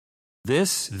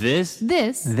This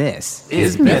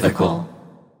is Mythical.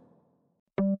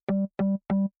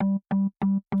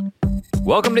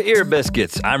 Welcome to Ear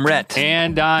Biscuits. I'm Rhett.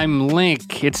 And I'm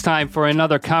Link. It's time for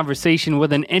another conversation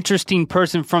with an interesting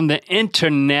person from the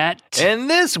internet. And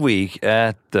this week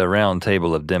at the round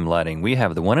table of dim lighting, we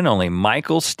have the one and only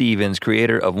Michael Stevens,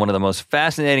 creator of one of the most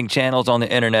fascinating channels on the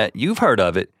internet. You've heard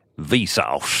of it,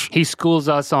 Vsauce. He schools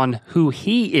us on who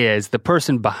he is, the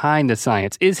person behind the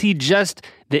science. Is he just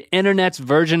the internet's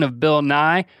version of Bill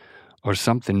Nye or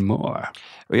something more?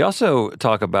 We also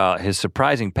talk about his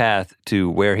surprising path to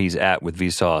where he's at with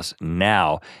Vsauce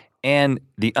now and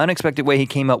the unexpected way he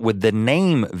came up with the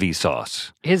name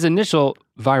Vsauce. His initial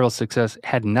viral success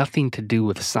had nothing to do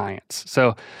with science.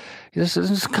 So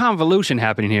there's convolution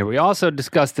happening here. We also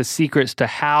discuss the secrets to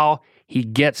how he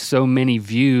gets so many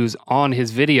views on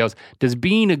his videos. Does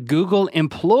being a Google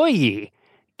employee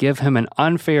give him an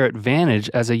unfair advantage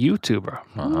as a YouTuber?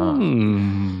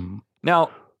 Now,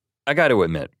 I got to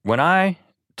admit, when I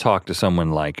talk to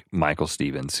someone like Michael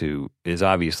Stevens, who is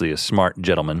obviously a smart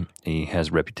gentleman, he has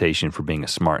a reputation for being a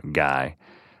smart guy,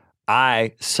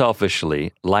 I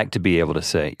selfishly like to be able to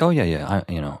say, oh yeah,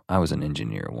 I was an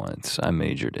engineer once. I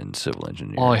majored in civil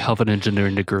engineering. I have an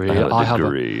engineering degree. I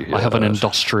have an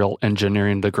industrial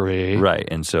engineering degree. Right,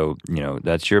 and so,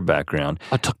 that's your background.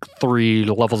 I took 3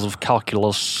 levels of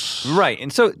calculus. Right,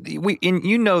 and so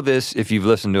you know this if you've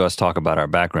listened to us talk about our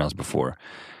backgrounds before,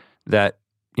 that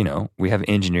we have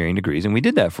engineering degrees, and we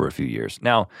did that for a few years.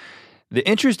 Now, the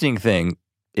interesting thing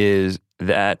is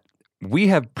that we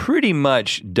have pretty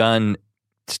much done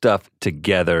stuff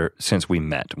together since we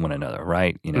met one another,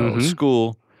 right?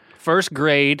 School. First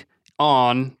grade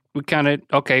on, we kind of,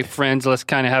 friends,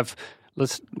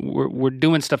 we're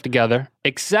doing stuff together,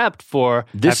 except for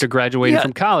after graduating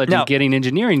from college and getting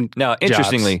engineering Now,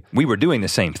 interestingly, we were doing the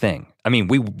same thing. I mean,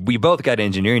 we both got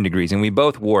engineering degrees, and we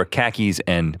both wore khakis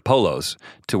and polos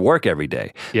to work every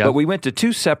day. Yep. But we went to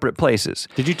 2 separate places.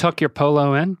 Did you tuck your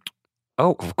polo in?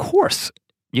 Oh, of course.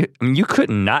 You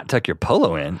couldn't not tuck your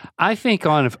polo in. I think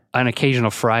on an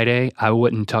occasional Friday, I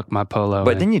wouldn't tuck my polo in.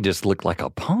 But then you just looked like a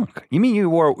punk. You mean you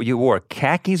wore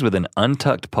khakis with an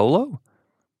untucked polo?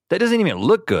 That doesn't even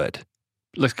look good.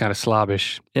 Looks kind of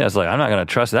slobbish. Yeah, it's like, I'm not going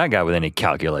to trust that guy with any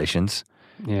calculations.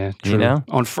 Yeah, true.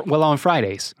 On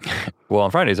Fridays. Well,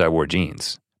 on Fridays I wore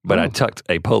jeans, but I tucked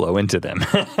a polo into them.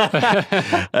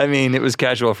 I mean, it was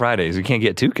casual Fridays. You can't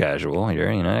get too casual here.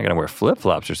 I got to wear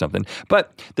flip-flops or something.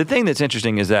 But the thing that's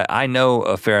interesting is that I know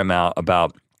a fair amount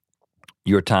about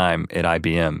your time at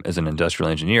IBM as an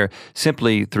industrial engineer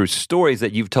simply through stories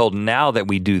that you've told now that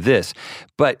we do this.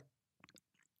 But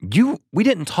we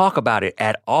didn't talk about it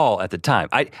at all at the time.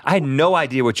 I had no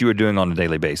idea what you were doing on a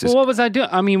daily basis. Well, what was I doing?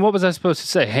 I mean, what was I supposed to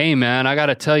say? Hey, man, I got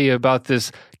to tell you about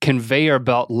this conveyor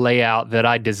belt layout that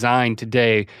I designed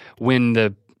today. When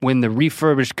the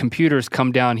refurbished computers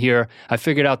come down here, I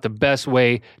figured out the best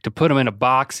way to put them in a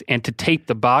box and to tape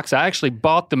the box. I actually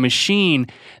bought the machine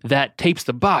that tapes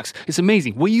the box. It's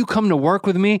amazing. Will you come to work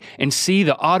with me and see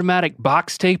the automatic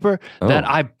box taper that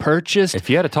I purchased? If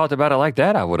you had talked about it like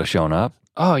that, I would have shown up.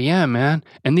 Oh, yeah, man.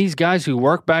 And these guys who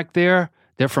work back there,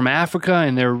 they're from Africa,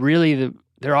 and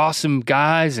they're awesome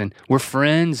guys, and we're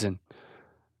friends, and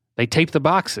they tape the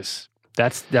boxes.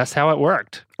 That's how it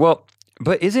worked. Well,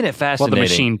 but isn't it fascinating? Well, the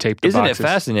machine taped the boxes. Isn't it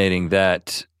fascinating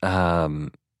that, now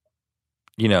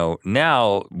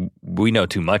we know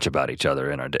too much about each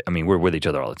other in our day. I mean, we're with each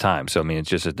other all the time. So, I mean, it's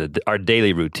just our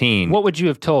daily routine. What would you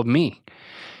have told me?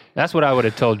 That's what I would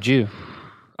have told you.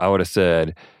 I would have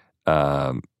said,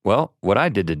 well, what I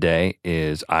did today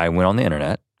is I went on the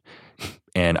internet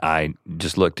and I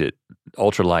just looked at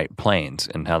ultralight planes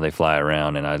and how they fly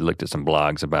around, and I looked at some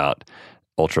blogs about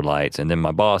ultralights, and then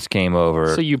my boss came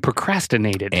over. So you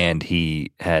procrastinated. And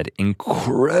he had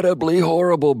incredibly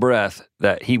horrible breath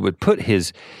that he would put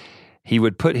his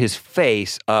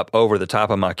face up over the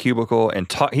top of my cubicle and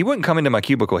talk. He wouldn't come into my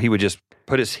cubicle. He would just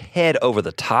put his head over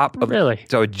the top of Really?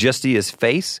 So I would just see his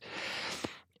face.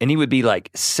 And he would be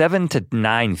like 7 to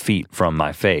 9 feet from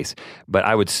my face, but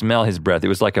I would smell his breath. It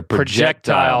was like a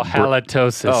projectile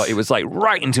halitosis. Oh, it was like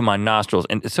right into my nostrils,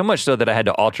 and so much so that I had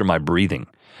to alter my breathing.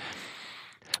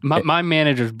 My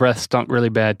manager's breath stunk really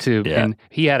bad too, Yeah. and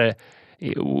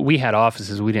we had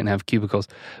offices. We didn't have cubicles.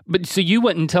 But so you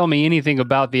wouldn't tell me anything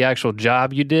about the actual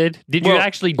job you did? Did you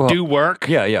actually do work?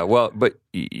 Yeah. Well, but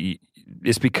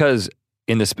it's because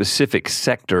in the specific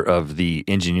sector of the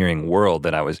engineering world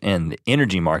that I was in, the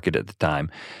energy market at the time,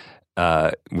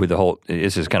 with the whole,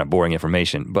 this is kind of boring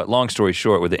information, but long story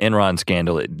short, with the Enron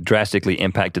scandal, it drastically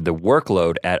impacted the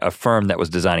workload at a firm that was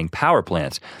designing power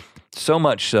plants. So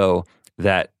much so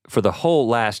that for the whole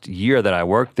last year that I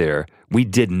worked there, we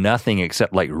did nothing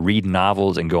except like read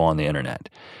novels and go on the internet.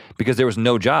 Because there was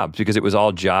no jobs, because it was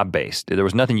all job-based. There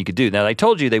was nothing you could do. Now, they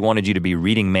told you they wanted you to be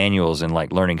reading manuals and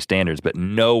like learning standards, but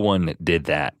no one did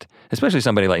that, especially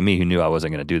somebody like me who knew I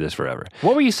wasn't going to do this forever.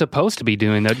 What were you supposed to be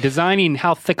doing, though? Designing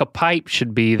how thick a pipe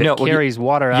should be that carries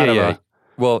water out of a...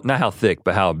 Well, not how thick,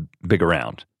 but how big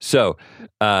around. So,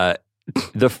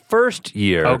 the first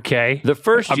year... Okay. The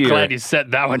first year... I'm glad you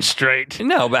set that one straight.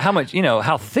 No, but how much,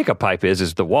 how thick a pipe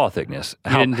is the wall thickness.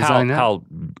 You didn't design that? How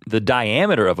the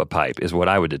diameter of a pipe is what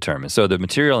I would determine. So the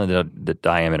material and the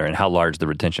diameter and how large the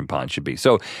retention pond should be.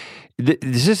 So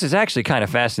this is actually kind of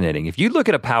fascinating. If you look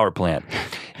at a power plant,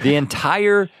 the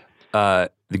entire...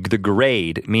 The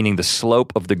grade, meaning the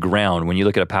slope of the ground, when you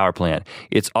look at a power plant,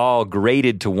 it's all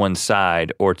graded to one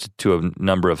side or to a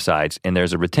number of sides, and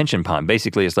there's a retention pond.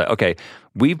 Basically, it's like, okay,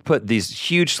 we've put these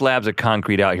huge slabs of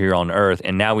concrete out here on Earth,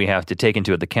 and now we have to take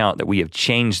into account that we have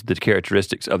changed the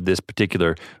characteristics of this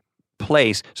particular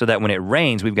place so that when it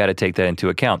rains, we've got to take that into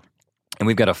account. And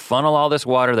we've got to funnel all this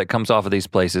water that comes off of these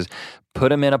places, put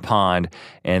them in a pond,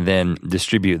 and then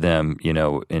distribute them,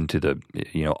 into the,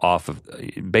 off of,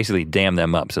 basically dam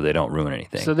them up so they don't ruin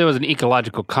anything. So there was an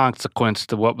ecological consequence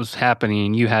to what was happening,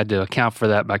 and you had to account for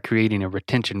that by creating a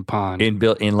retention pond.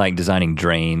 In like designing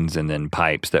drains and then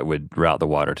pipes that would route the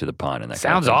water to the pond. And that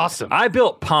Sounds awesome. I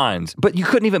built ponds, but you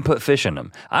couldn't even put fish in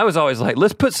them. I was always like,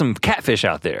 let's put some catfish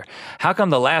out there. How come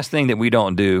the last thing that we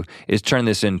don't do is turn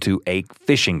this into a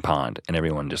fishing pond? And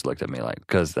everyone just looked at me like,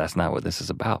 because that's not what this is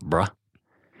about, bruh.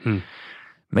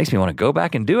 Makes me want to go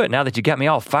back and do it now that you got me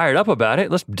all fired up about it.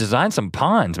 Let's design some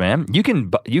ponds, man. You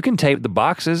can tape the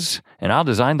boxes and I'll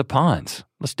design the ponds.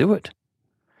 Let's do it.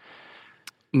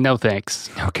 No thanks.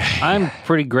 Okay. I'm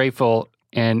pretty grateful,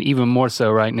 and even more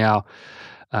so right now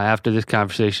after this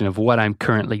conversation, of what I'm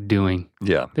currently doing.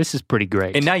 Yeah. This is pretty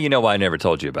great. And now you know why I never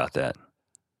told you about that.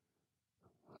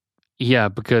 Yeah,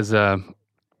 because I'm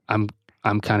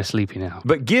kind of sleepy now.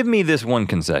 But give me this one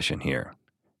concession here.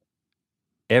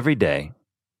 Every day,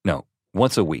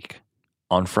 once a week,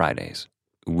 on Fridays,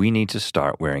 we need to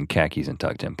start wearing khakis and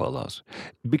tucked-in polos.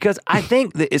 Because I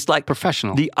think that it's like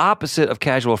professional. The opposite of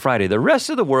Casual Friday. The rest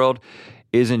of the world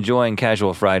is enjoying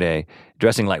Casual Friday,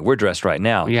 dressing like we're dressed right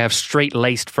now. You have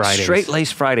straight-laced Fridays.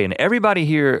 Straight-laced Friday. And everybody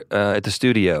here at the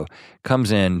studio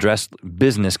comes in dressed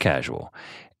business casual.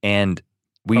 And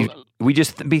we're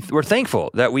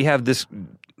thankful that we have this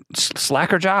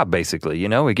slacker job, basically.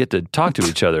 We get to talk to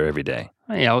each other every day.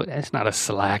 It's not a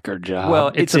slacker job.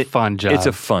 Well, it's a fun job. It's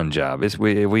a fun job. It's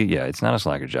it's not a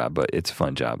slacker job, but it's a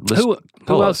fun job. Who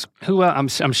else?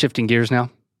 I'm shifting gears now.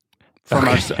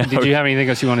 Did you have anything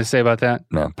else you want to say about that?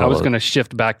 No. I was going to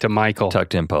shift back to Michael.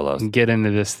 Tucked in polos. And get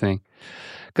into this thing.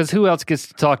 Because who else gets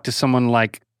to talk to someone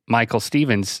like Michael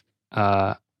Stevens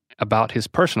about his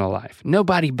personal life?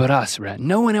 Nobody but us, Rhett.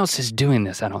 No one else is doing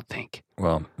this, I don't think.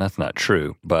 Well, that's not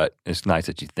true, but it's nice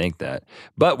that you think that.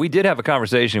 But we did have a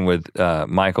conversation with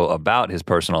Michael about his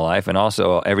personal life and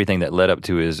also everything that led up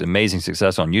to his amazing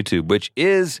success on YouTube, which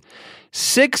is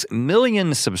 6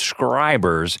 million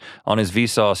subscribers on his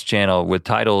Vsauce channel with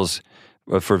titles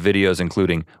for videos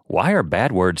including, Why Are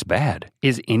Bad Words Bad?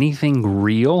 Is anything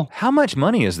real? How much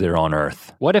money is there on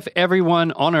Earth? What if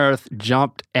everyone on Earth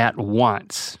jumped at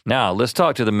once? Now, let's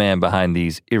talk to the man behind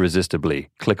these irresistibly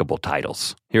clickable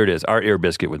titles. Here it is, our Ear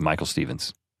Biscuit with Michael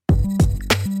Stevens.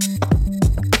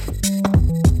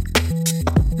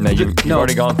 Now, you've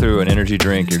already gone through an energy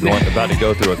drink, you're about to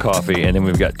go through a coffee, and then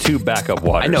we've got 2 backup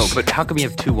waters. I know, but how come you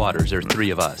have 2 waters? There are 3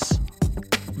 of us.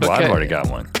 Well, I've already got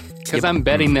one. Because I'm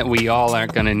betting that we all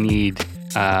aren't going to need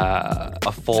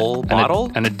a full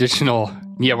bottle? An additional...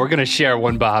 Yeah, we're going to share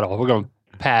 1 bottle. We're going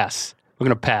to pass. We're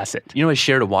going to pass it. I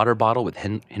shared a water bottle with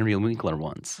Henry Winkler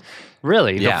once.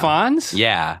 Really? Yeah. The Fonz?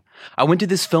 Yeah. I went to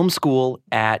this film school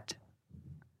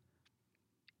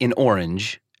in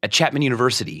Orange at Chapman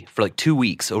University for like 2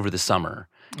 weeks over the summer.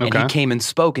 Okay. And he came and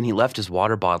spoke, and he left his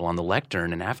water bottle on the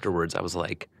lectern, and afterwards I was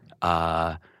like,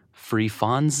 free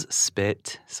Fonz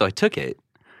spit. So I took it.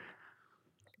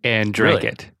 And drank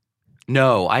it.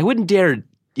 No, I wouldn't dare,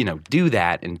 do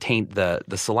that and taint the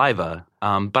saliva. But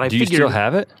I Do figured... you still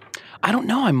have it? I don't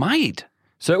know. I might.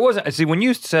 So it wasn't... See, when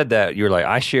you said that, you were like,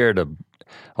 I shared a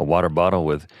water bottle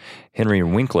with Henry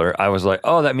Winkler. I was like,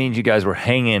 oh, that means you guys were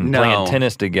playing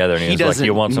tennis together. And he was like,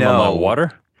 you want some of my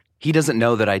water? He doesn't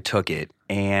know that I took it.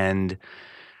 And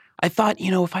I thought,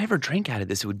 if I ever drank out of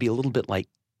this, it would be a little bit like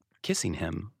kissing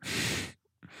him.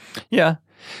 Yeah.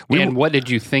 And what did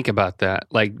you think about that?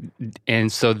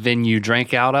 And so then you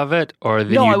drank out of it, or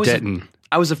then you didn't?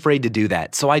 I was afraid to do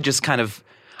that. So I just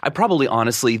I probably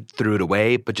honestly threw it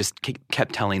away, but just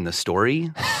kept telling the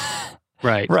story.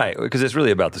 Right. Right, because it's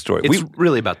really about the story. It's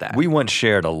really about that. We once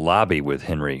shared a lobby with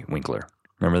Henry Winkler.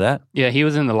 Remember that? Yeah, he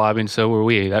was in the lobby and so were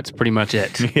we. That's pretty much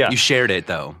it. Yeah. You shared it,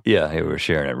 though. Yeah, we were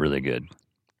sharing it really good.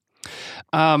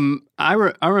 I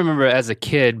remember as a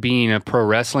kid being a pro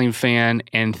wrestling fan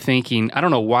and thinking, I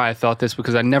don't know why I thought this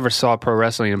because I never saw pro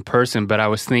wrestling in person, but I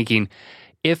was thinking,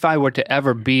 if I were to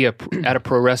ever be at a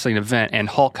pro wrestling event and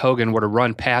Hulk Hogan were to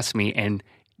run past me and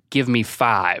give me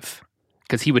 5,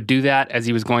 because he would do that as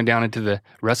he was going down into the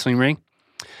wrestling ring,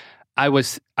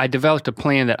 I developed a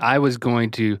plan that I was going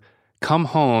to come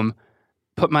home,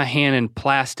 put my hand in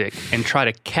plastic, and try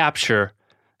to capture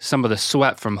some of the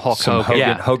sweat from Hulk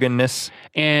Hogan. Hoganness.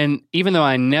 And even though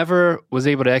I never was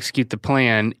able to execute the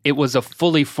plan, it was a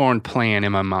fully formed plan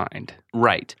in my mind.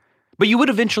 Right. But you would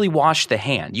eventually wash the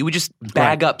hand. You would just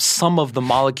bag up some of the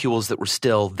molecules that were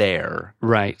still there.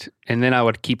 Right. And then I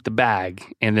would keep the bag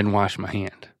and then wash my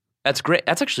hand. That's great.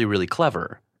 That's actually really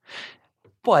clever.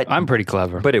 But I'm pretty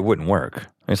clever. But it wouldn't work.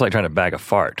 It's like trying to bag a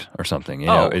fart or something. You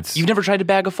know, you've never tried to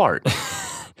bag a fart?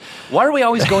 Why are we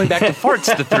always going back to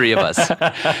farts, the three of us?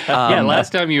 Yeah,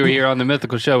 last time you were here on the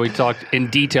Mythical Show, we talked in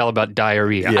detail about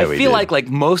diarrhea. Yeah, I feel like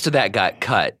most of that got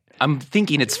cut. I'm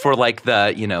thinking it's for like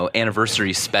the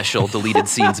anniversary special deleted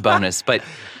scenes bonus. But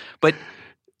let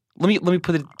me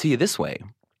put it to you this way: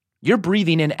 you're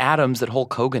breathing in atoms that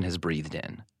Hulk Hogan has breathed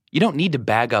in. You don't need to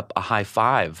bag up a high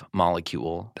 5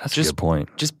 molecule. That's a good point.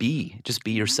 Just be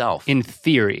yourself. In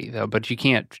theory, though, but you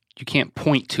can't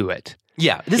point to it.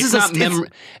 Yeah,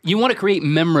 you want to create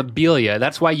memorabilia.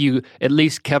 That's why you at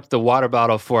least kept the water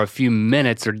bottle for a few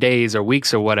minutes or days or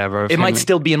weeks or whatever. It might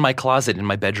still be in my closet in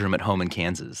my bedroom at home in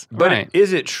Kansas. But right.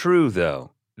 Is it true,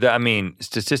 though, that, I mean,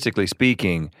 statistically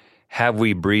speaking, have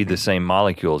we breathed the same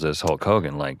molecules as Hulk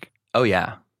Hogan? Like, oh,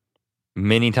 yeah.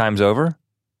 Many times over?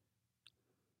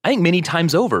 I think many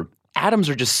times over. Atoms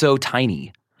are just so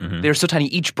tiny. Mm-hmm. They're so tiny.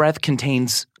 Each breath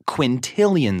contains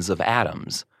quintillions of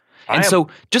atoms. And so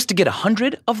just to get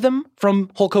 100 of them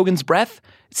from Hulk Hogan's breath,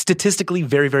 it's statistically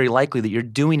very, very likely that you're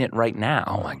doing it right now.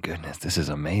 Oh, my goodness. This is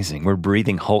amazing. We're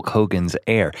breathing Hulk Hogan's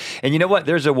air. And you know what?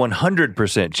 There's a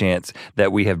 100% chance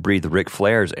that we have breathed Ric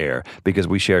Flair's air because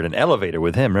we shared an elevator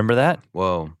with him. Remember that?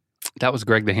 Whoa. That was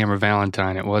Greg the Hammer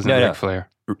Valentine. It wasn't Ric Flair.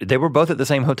 They were both at the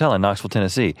same hotel in Knoxville,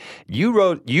 Tennessee.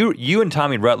 You and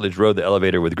Tommy Rutledge rode the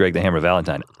elevator with Greg the Hammer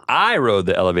Valentine. I rode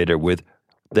the elevator with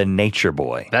the Nature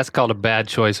Boy. That's called a bad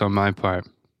choice on my part.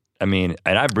 I mean,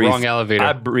 and I breathed. Wrong elevator.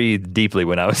 I breathed deeply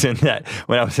when I was in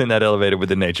that elevator with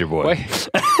the Nature Boy. Wait.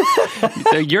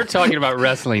 So you're talking about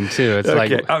wrestling too. It's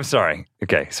okay, like I'm sorry.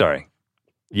 Okay, sorry.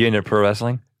 You into pro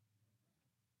wrestling?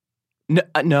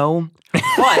 No.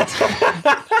 But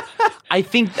I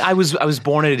think I was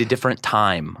born at a different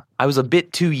time. I was a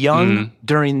bit too young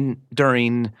during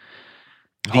the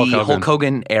Hulk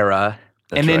Hogan era.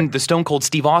 That's then right. the Stone Cold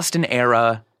Steve Austin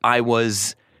era, I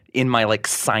was in my like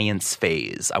science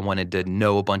phase. I wanted to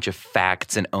know a bunch of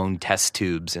facts and own test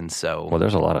tubes, and so Well,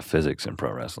 there's a lot of physics in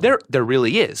pro wrestling. there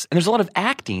really is. And there's a lot of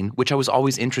acting, which I was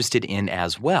always interested in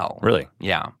as well. Really?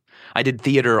 Yeah. I did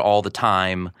theater all the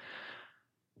time,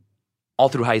 all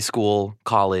through high school,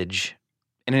 college,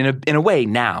 and in a way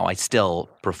now I still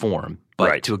perform, but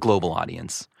Right. to a global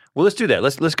audience. Well, let's do that.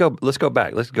 Let's go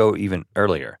back. Let's go even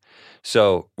earlier.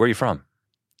 So, where are you from?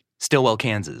 Stillwell,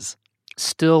 Kansas.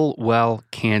 Stillwell,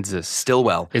 Kansas.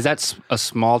 Stillwell. Is that a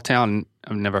small town?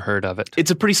 I've never heard of it. It's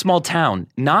a pretty small town,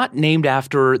 not named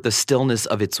after the stillness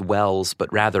of its wells,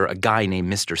 but rather a guy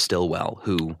named Mr. Stillwell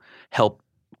who helped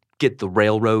get the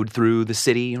railroad through the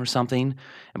city or something.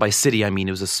 And by city, I mean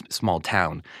it was a small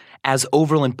town. As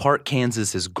Overland Park,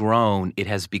 Kansas has grown, it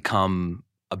has become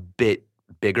a bit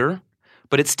bigger,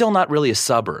 but it's still not really a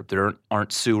suburb. There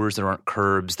aren't sewers, there aren't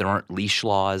curbs, there aren't leash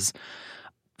laws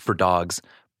for dogs,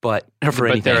 but for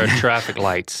anything. But there are traffic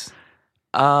lights.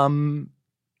 Oh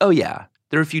yeah,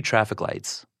 there are a few traffic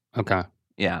lights. Okay.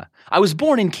 Yeah. I was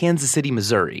born in Kansas City,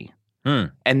 Missouri.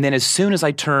 And then as soon as I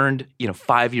turned,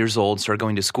 5 years old, started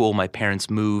going to school, my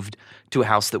parents moved to a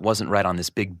house that wasn't right on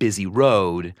this big busy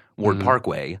road, Ward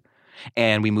Parkway,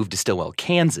 and we moved to Stillwell,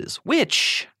 Kansas,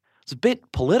 which is a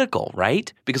bit political,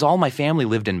 right? Because all my family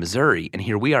lived in Missouri, and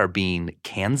here we are being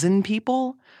Kansan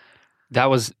people.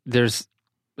 There's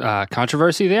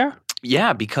controversy there?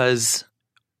 Yeah, because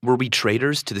were we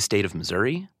traitors to the state of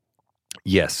Missouri?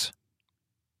 Yes.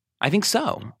 I think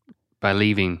so. By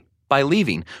leaving. By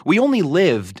leaving. We only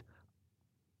lived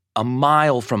a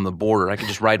mile from the border. I could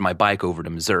just ride my bike over to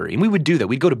Missouri. And we would do that.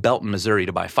 We'd go to Belton, Missouri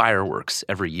to buy fireworks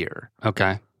every year.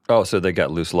 Okay. Oh, so they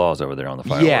got loose laws over there on the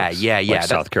fireworks. Yeah. Like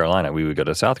South Carolina. We would go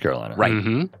to South Carolina. Right.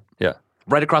 Mm-hmm. Yeah.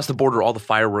 Right across the border, all the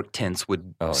firework tents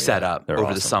would set up They're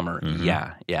over the awesome. summer.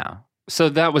 Mhm. Yeah. So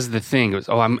that was the thing. It was,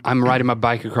 I'm riding my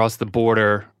bike across the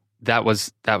border. That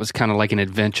was kind of like an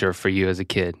adventure for you as a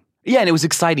kid. Yeah, and it was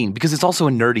exciting because it's also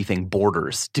a nerdy thing,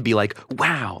 borders, to be like,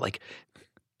 wow, like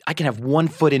I can have one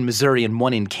foot in Missouri and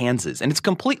one in Kansas. And it's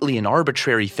completely an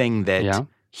arbitrary thing that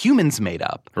humans made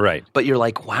up. Right. But you're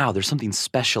like, wow, there's something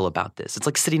special about this. It's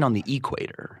like sitting on the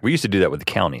equator. We used to do that with the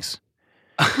counties.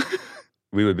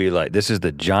 We would be like, this is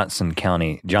the Johnston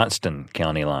County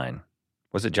line.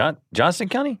 Was it Johnston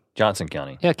County? Johnson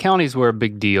County. Yeah, counties were a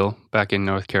big deal back in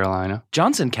North Carolina.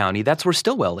 Johnson County, that's where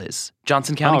Stillwell is.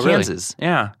 Johnson County, really? Kansas.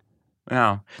 Yeah.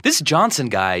 This Johnson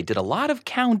guy did a lot of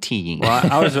counting.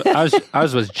 Well,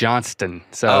 ours was Johnston.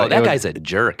 So that guy's a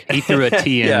jerk. He threw a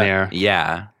T in there.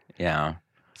 Yeah.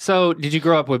 So did you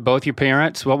grow up with both your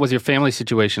parents? What was your family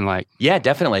situation like? Yeah,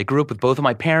 definitely. I grew up with both of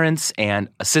my parents and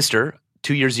a sister,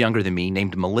 2 years younger than me,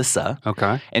 named Melissa.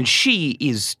 Okay. And she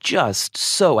is just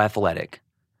so athletic.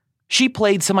 She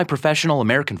played semi-professional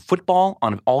American football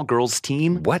on an all-girls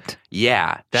team. What?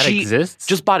 Yeah. That she exists?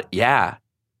 Just bought, yeah.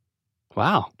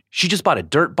 Wow. She just bought a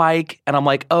dirt bike, and I'm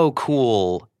like, oh,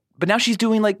 cool. But now she's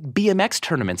doing like BMX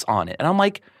tournaments on it. And I'm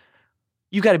like,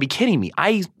 you got to be kidding me.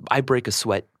 I break a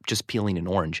sweat just peeling an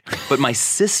orange. But my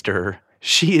sister,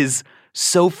 she is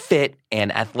so fit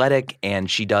and athletic, and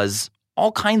she does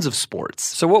all kinds of sports.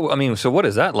 So what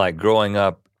is that like growing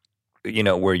up,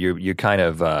 where you kind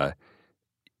of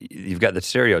you've got the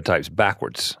stereotypes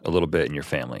backwards a little bit in your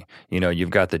family. You've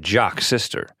got the jock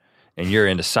sister and you're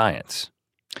into science.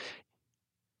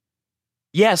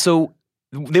 Yeah, so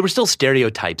they were still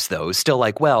stereotypes, though. Still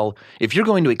like, well, if you're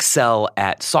going to excel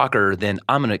at soccer, then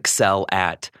I'm going to excel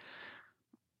at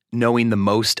knowing the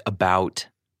most about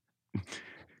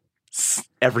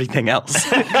everything else,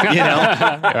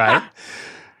 Right?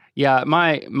 Yeah,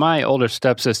 my older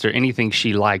stepsister, anything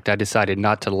she liked, I decided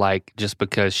not to like just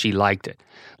because she liked it,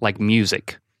 like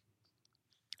music.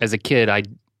 As a kid, I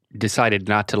decided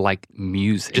not to like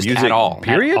music. Just at all.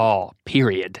 Period? At all.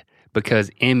 Period. Because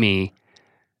Emmy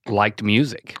liked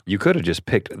music. You could have just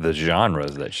picked the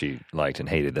genres that she liked and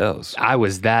hated those. I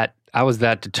was that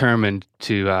determined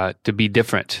to be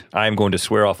different. I am going to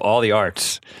swear off all the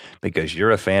arts because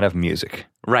you're a fan of music.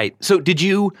 Right. So did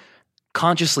you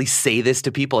consciously say this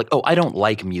to people? Like, oh, I don't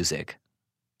like music.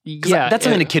 'Cause Yeah, that's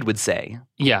something a kid would say.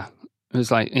 Yeah, it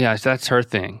was like, yeah, that's her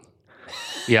thing.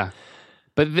 Yeah,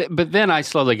 but then I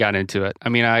slowly got into it. I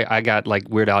mean, I got like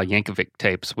Weird Al Yankovic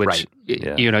tapes, which Right.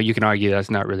 you can argue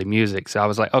that's not really music. So I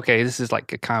was like, okay, this is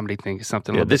like a comedy thing, it's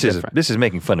something a little bit different. This is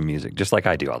making fun of music, just like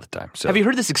I do all the time. So Have you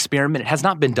heard this experiment? It has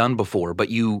not been done before, but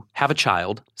you have a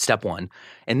child, step one,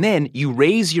 and then you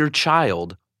raise your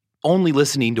child only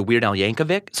listening to Weird Al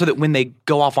Yankovic so that when they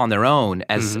go off on their own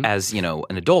as an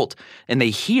adult and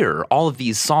they hear all of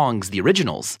these songs, the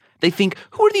originals, they think,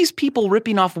 who are these people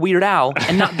ripping off Weird Al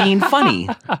and not being funny?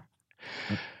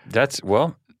 That's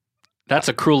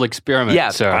a cruel experiment, Yeah,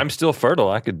 sir. I'm still fertile.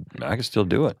 I could still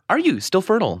do it. Are you still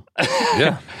fertile?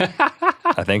 Yeah.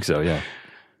 I think so, yeah.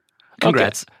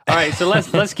 Congrats. All right, so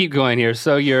let's keep going here.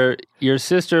 So your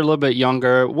sister, a little bit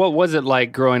younger. What was it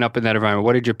like growing up in that environment?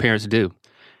 What did your parents do?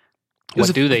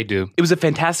 What do they do? It was a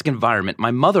fantastic environment.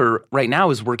 My mother right now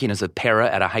is working as a para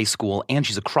at a high school, and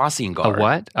she's a crossing guard. A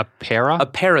what? A para? A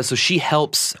para. So she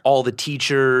helps all the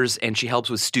teachers, and she helps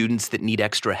with students that need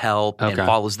extra help and Okay.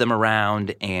 follows them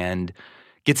around and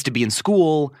gets to be in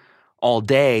school all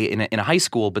day in a high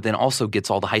school, but then also gets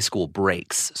all the high school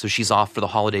breaks. So she's off for the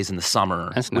holidays in the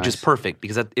summer, That's which is nice. perfect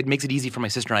because it makes it easy for my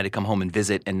sister and I to come home and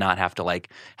visit and not have to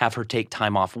have her take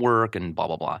time off work and blah,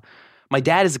 blah, blah. My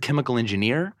dad is a chemical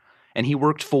engineer. And he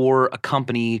worked for a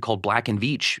company called Black &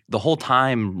 Veatch. The whole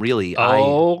time, really,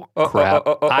 Oh, crap.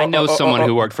 I know someone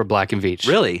who worked for Black & Veatch.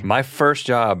 Really? My first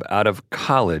job out of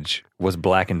college was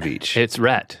Black & Veatch. It's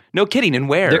Rhett. No kidding. And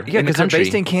where? Yeah, In the because they're country?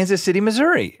 based in Kansas City,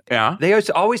 Missouri. Yeah. They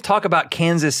always talk about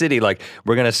Kansas City, like,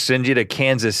 we're going to send you to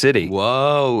Kansas City.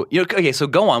 Whoa. Okay, so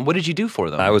go on. What did you do for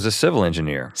them? I was a civil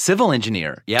engineer. Civil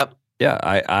engineer. Yep.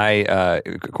 Yeah,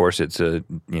 of course, it's a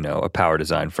power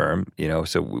design firm,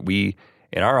 so we,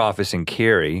 in our office in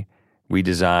Cary, we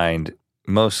designed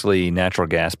mostly natural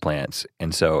gas plants.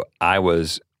 And so I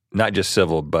was not just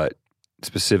civil, but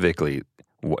specifically,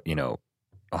 a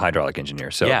hydraulic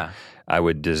engineer. So Yeah. I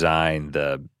would design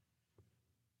the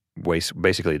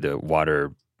basically the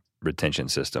water retention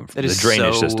system, That the is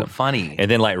drainage so system. funny. And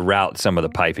then route some of the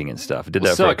piping and stuff. Did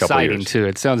that So for a couple of exciting, years. too.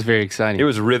 It sounds very exciting. It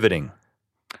was riveting.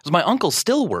 So my uncle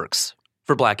still works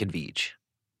for Black & Veatch.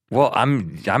 Well,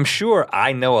 I'm sure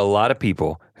I know a lot of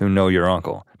people who know your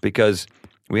uncle because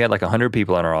we had 100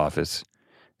 people in our office.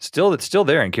 It's still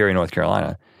there in Cary, North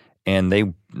Carolina, and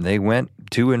they went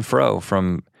to and fro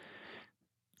from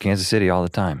Kansas City all the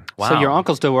time. Wow. So your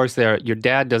uncle still works there. Your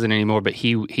dad doesn't anymore, but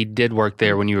he did work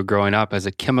there when you were growing up as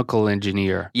a chemical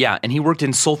engineer. Yeah, and he worked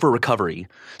in sulfur recovery.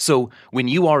 So when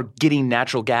you are getting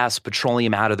natural gas,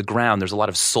 petroleum out of the ground, there's a lot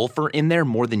of sulfur in there,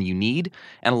 more than you need.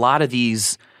 And a lot of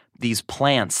these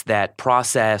plants that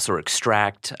process or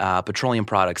extract petroleum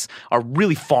products are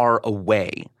really far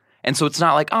away. And so it's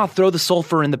not like, throw the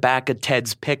sulfur in the back of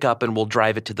Ted's pickup and we'll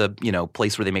drive it to the,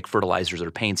 place where they make fertilizers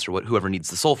or paints or whoever needs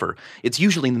the sulfur. It's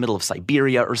usually in the middle of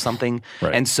Siberia or something.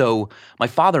 Right. And so my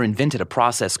father invented a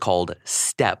process called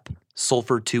STEP,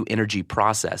 sulfur to energy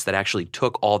process, that actually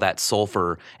took all that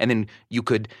sulfur and then you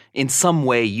could in some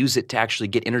way use it to actually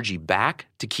get energy back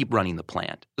to keep running the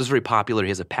plant. This is very popular. He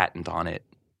has a patent on it.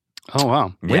 Oh,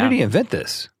 wow. When Yeah. did he invent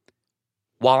this?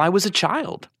 While I was a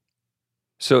child.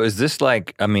 So is this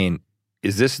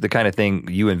is this the kind of thing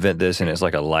you invent this and it's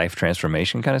like a life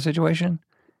transformation kind of situation?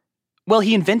 Well,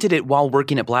 he invented it while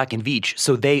working at Black & Veatch,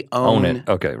 so they own it.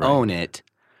 Okay, right. own it.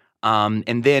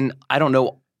 And then I don't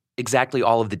know exactly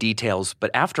all of the details, but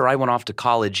after I went off to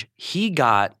college, he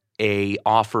got a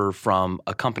offer from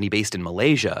a company based in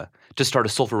Malaysia to start a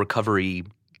sulfur recovery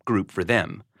group for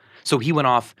them. So he went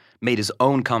off, made his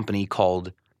own company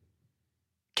called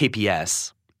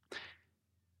KPS.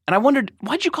 And I wondered,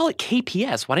 why'd you call it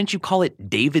KPS? Why didn't you call it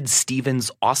David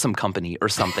Stevens Awesome Company or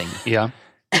something? Yeah.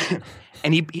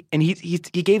 And he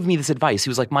gave me this advice. He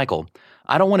was like, Michael,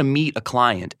 I don't want to meet a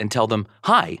client and tell them,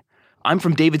 hi, I'm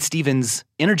from David Stevens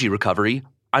Energy Recovery.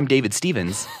 I'm David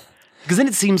Stevens. Because then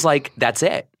it seems like that's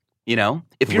it,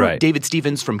 If you're Right. David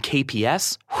Stevens from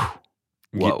KPS,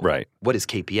 whoa. Right. What is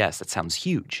KPS? That sounds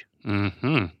huge.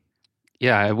 Mm-hmm.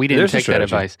 Yeah, we didn't There's a take that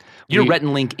strategy. advice. You're We- Rhett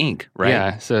and Link Inc., right?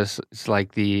 Yeah, so it's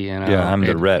like the, Yeah, I'm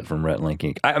the Rhett from Rhett Link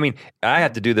Inc. I mean, I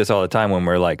have to do this all the time when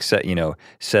we're like setting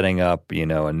up,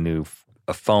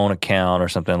 a phone account or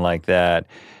something like that,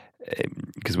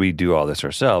 because we do all this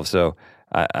ourselves. So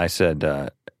I said,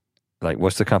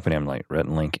 what's the company? I'm like, Rhett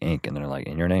and Link Inc. And they're like,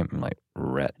 in your name? I'm like,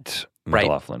 Rhett Right.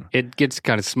 McLaughlin. It gets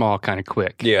kind of small, kind of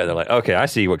quick. Yeah, they're like, okay, I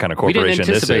see what kind of We didn't corporation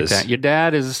this anticipate is. that. Your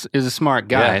dad is a smart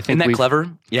guy. Yeah. I think Isn't that we've- clever?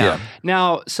 Yeah.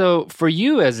 Now, so for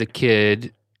you as a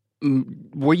kid,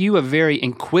 were you a very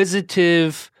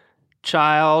inquisitive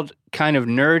child, kind of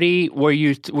nerdy? Were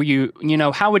you,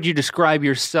 how would you describe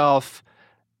yourself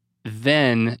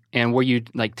then? And were you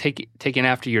like taken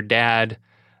after your dad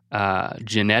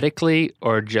genetically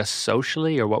or just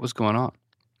socially, or what was going on?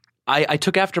 I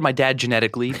took after my dad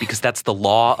genetically because that's the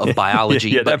law of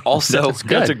biology, but also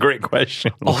that's a great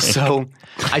question. Also,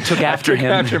 I took after him.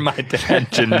 After my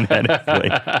dad genetically.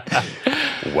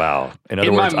 Wow. In other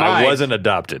In my words, I mind- wasn't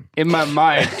adopted. In my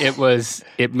mind, it was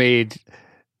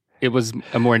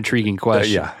a more intriguing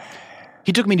question. Yeah.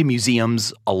 He took me to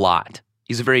museums a lot.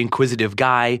 He's a very inquisitive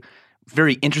guy,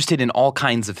 very interested in all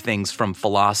kinds of things from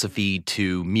philosophy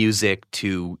to music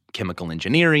to chemical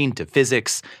engineering to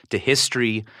physics to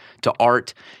history to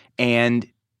art. And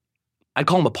I'd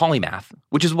call him a polymath,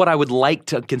 which is what I would like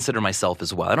to consider myself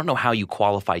as well. I don't know how you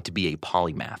qualify to be a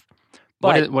polymath.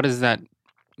 But What does that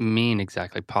mean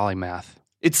exactly, polymath?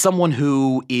 it's someone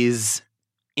who is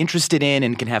interested in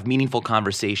and can have meaningful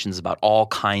conversations about all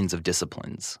kinds of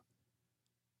disciplines.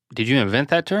 Did you invent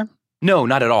that term? No,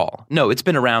 not at all. No, it's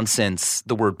been around since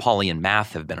the word poly and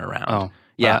math have been around. Oh,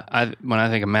 Yeah. When I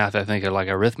think of math, I think of like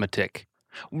arithmetic.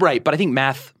 Right, but I think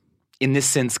math in this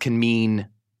sense can mean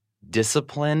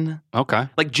discipline. Okay.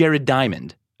 Like Jared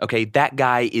Diamond, okay? That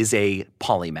guy is a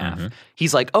polymath. Mm-hmm.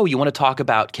 He's like, oh, you want to talk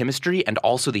about chemistry and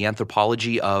also the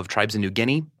anthropology of tribes in New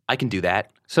Guinea? I can do that.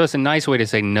 So it's a nice way to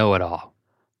say know-it-all.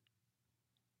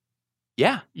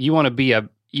 Yeah. You want to be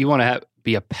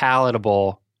a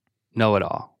palatable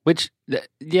know-it-all. Which,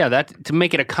 that to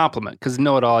make it a compliment, because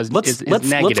know-it-all is Let's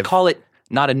negative. call it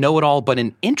not a know-it-all, but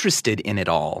an interested in it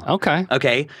all. Okay.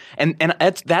 Okay, and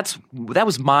that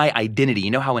was my identity.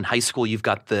 You know how in high school you've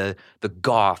got the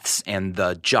goths and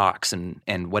the jocks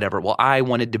and whatever. Well, I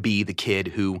wanted to be the kid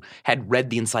who had read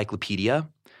the encyclopedia.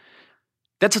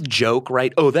 That's a joke,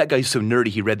 right? Oh, that guy's so nerdy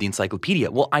he read the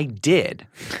encyclopedia. Well, I did.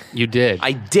 You did.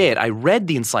 I did. I read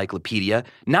the encyclopedia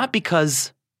not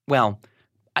because, well,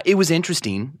 it was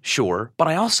interesting, sure, but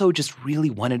I also just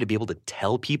really wanted to be able to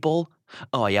tell people,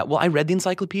 oh yeah, well, I read the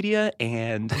encyclopedia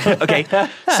and okay,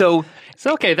 so It's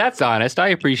okay. That's honest. I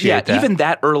appreciate that. even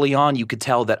that early on, you could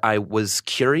tell that I was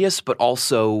curious, but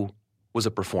also was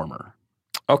a performer.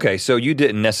 Okay, so you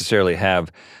didn't necessarily have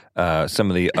some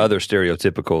of the other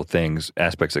stereotypical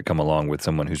aspects that come along with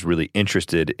someone who's really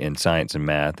interested in science and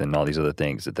math and all these other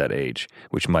things at that age,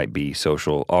 which might be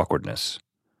social awkwardness,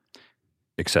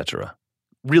 etc.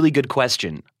 Really good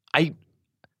question.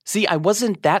 See, I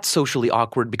wasn't that socially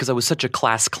awkward because I was such a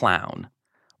class clown,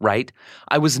 right?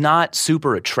 I was not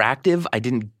super attractive.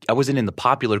 I wasn't in the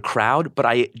popular crowd, but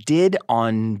I did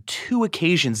on 2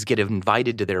 occasions get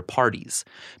invited to their parties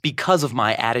because of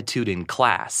my attitude in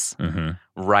class,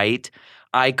 right?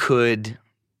 I could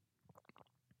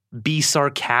be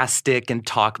sarcastic and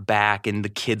talk back, and the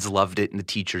kids loved it and the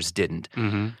teachers didn't.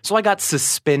 So I got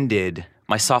suspended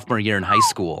my sophomore year in high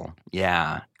school.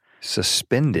 Yeah.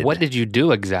 Suspended? What did you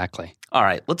do exactly? All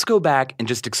right, let's go back and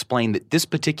just explain that this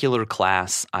particular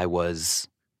class, I was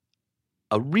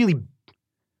a really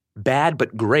bad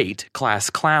but great class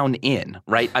clown in,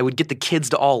 right? I would get the kids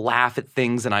to all laugh at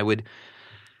things, and I would,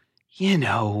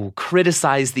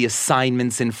 criticize the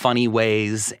assignments in funny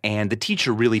ways, and the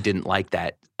teacher really didn't like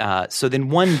that. So then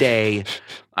one day,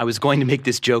 I was going to make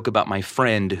this joke about my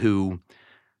friend who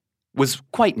was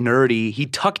quite nerdy. He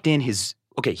tucked in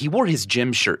he wore his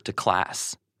gym shirt to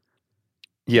class.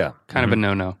 Yeah. Kind of a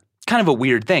no-no. Kind of a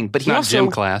weird thing. But It's not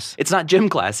gym class. It's not gym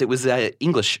class. It was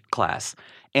English class.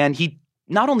 And he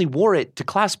not only wore it to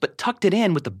class, but tucked it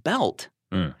in with a belt.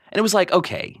 And it was like,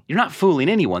 okay, you're not fooling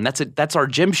anyone. That's our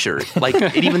gym shirt. Like,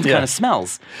 it even kind of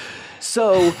smells.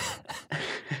 So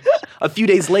a few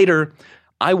days later,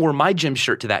 I wore my gym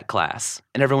shirt to that class.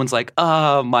 And everyone's like,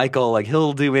 Michael, like,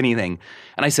 he'll do anything.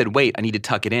 And I said, wait, I need to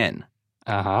tuck it in.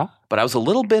 But I was a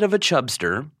little bit of a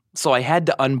chubster, so I had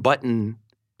to unbutton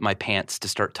my pants to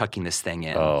start tucking this thing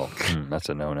in. Oh, that's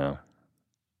a no-no.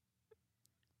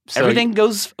 So everything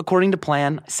goes according to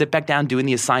plan. I sit back down doing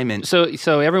the assignment. So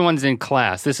everyone's in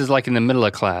class. This is like in the middle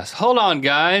of class. Hold on,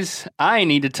 guys. I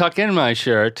need to tuck in my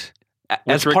shirt.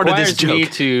 As which part of this requires me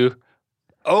joke. to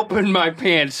open my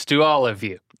pants to all of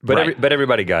you. But Right. but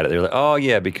everybody got it. They're like, oh,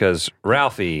 yeah, because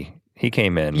Ralphie, he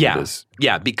came in with this.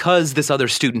 Yeah, because this other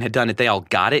student had done it, they all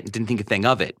got it and didn't think a thing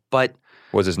of it. But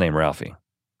Was his name Ralphie?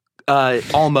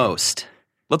 almost.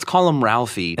 Let's call him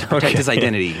Ralphie to protect his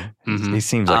identity. He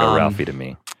seems like a Ralphie to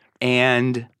me.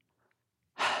 And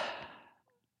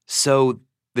so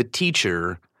the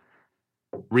teacher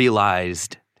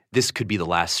realized this could be the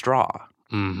last straw.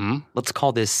 Let's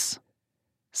call this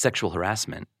sexual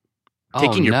harassment.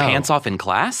 Taking your pants off in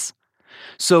class?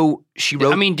 So she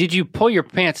wrote... I mean, did you pull your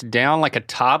pants down like a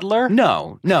toddler?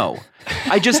 No.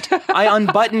 I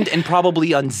unbuttoned and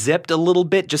probably unzipped a little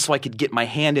bit just so I could get my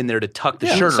hand in there to tuck the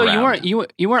shirt So around.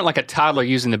 you weren't like a toddler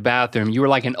using the bathroom. You were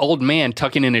like an old man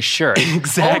tucking in his shirt.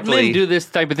 Exactly. Old men do this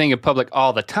type of thing in public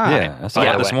all the time. Yeah, I saw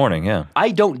that this morning, yeah. I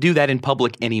don't do that in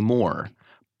public anymore.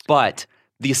 But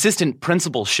the assistant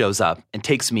principal shows up and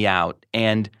takes me out.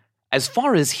 And as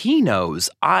far as he knows,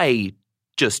 I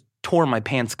just tore my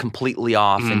pants completely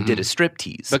off and did a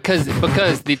striptease.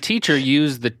 Because the teacher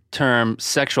used the term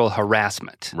sexual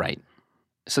harassment. Right.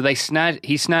 So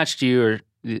he snatched you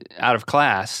out of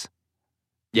class,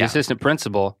 the assistant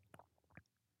principal,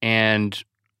 and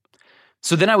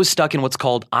so then I was stuck in what's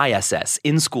called ISS,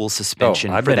 in-school suspension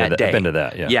I've for been that day. I've been to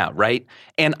that, yeah. Yeah, right?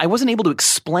 And I wasn't able to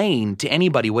explain to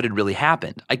anybody what had really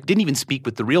happened. I didn't even speak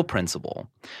with the real principal.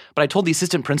 But I told the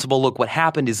assistant principal, look, what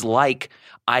happened is like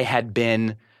I had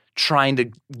been trying to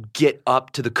get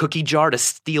up to the cookie jar to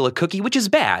steal a cookie, which is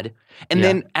bad. And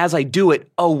then as I do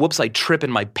it, oh, whoops, I trip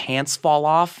and my pants fall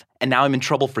off. And now I'm in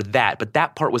trouble for that. But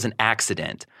that part was an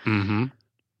accident.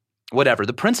 Whatever.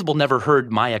 The principal never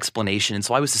heard my explanation, and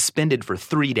so I was suspended for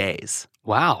 3 days.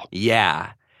 wow.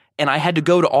 Yeah. And I had to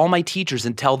go to all my teachers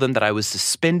and tell them that I was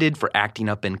suspended for acting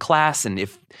up in class, and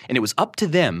it was up to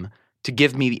them to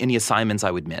give me any assignments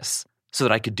I would miss so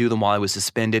that I could do them while I was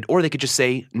suspended, or they could just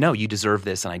say, no, you deserve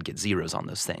this, and I'd get zeros on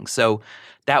those things. So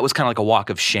that was kind of like a walk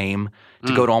of shame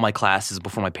to go to all my classes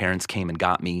before my parents came and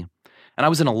got me. And I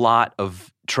was in a lot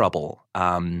of trouble.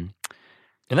 And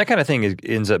that kind of thing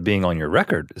ends up being on your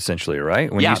record, essentially,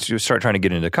 right? When you start trying to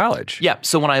get into college. Yeah.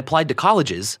 So when I applied to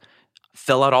colleges,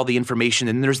 fill out all the information,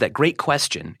 and there's that great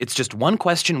question. It's just one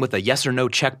question with a yes or no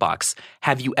checkbox.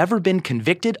 Have you ever been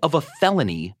convicted of a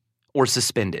felony or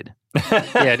suspended?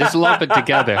 Yeah, just lump it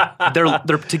together.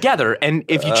 They're together, and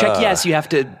if you check yes, you have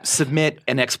to submit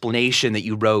an explanation that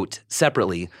you wrote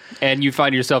separately. And you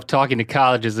find yourself talking to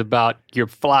colleges about your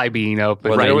fly being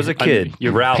open. Well, there was a kid,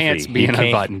 your Ralphie. pants being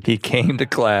unbuttoned. He came to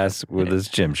class with his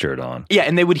gym shirt on. Yeah,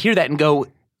 and they would hear that and go,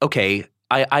 okay,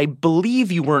 I believe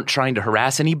you weren't trying to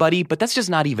harass anybody, but that's just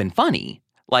not even funny.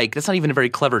 Like, that's not even a very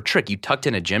clever trick. You tucked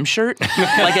in a gym shirt?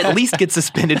 Like, at least get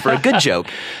suspended for a good joke.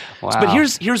 Wow. But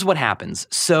here's what happens.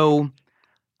 So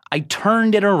I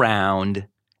turned it around,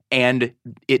 and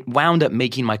it wound up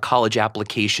making my college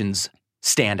applications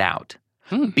stand out.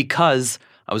 Because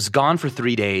I was gone for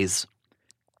 3 days.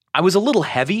 I was a little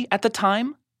heavy at the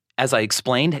time, as I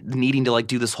explained, needing to like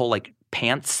do this whole like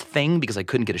pants thing because I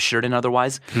couldn't get a shirt in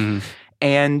otherwise.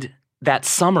 And that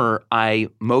summer, I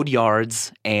mowed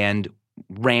yards and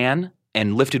ran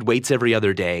and lifted weights every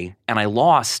other day, and I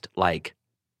lost like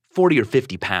 40 or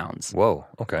 50 pounds. Whoa,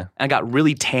 okay. And I got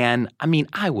really tan. I mean,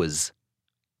 I was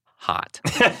hot,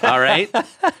 all right?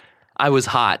 I was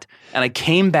hot. And I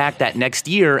came back that next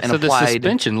year and applied. So the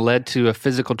suspension led to a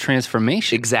physical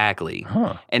transformation. Exactly.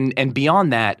 Huh. And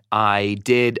beyond that, I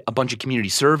did a bunch of community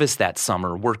service that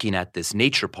summer working at this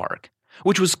nature park,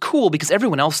 which was cool because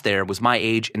everyone else there was my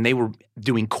age and they were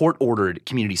doing court-ordered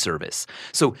community service.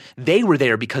 So they were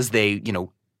there because they,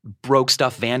 broke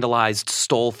stuff, vandalized,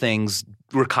 stole things,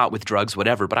 were caught with drugs,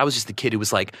 whatever. But I was just the kid who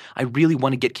was like, I really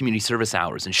want to get community service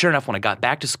hours. And sure enough, when I got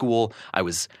back to school, I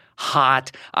was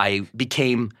hot. I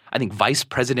became, I think, vice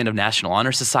president of National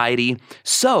Honor Society.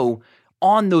 So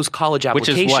on those college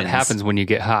applications. Which is what happens when you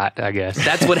get hot, I guess.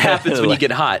 That's what happens when you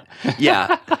get hot.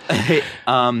 Yeah.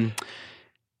 On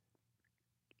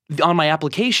my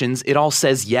applications, it all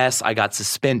says, yes, I got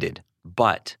suspended.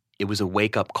 But it was a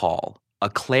wake-up call, a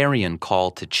clarion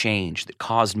call to change that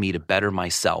caused me to better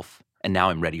myself. And now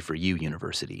I'm ready for you,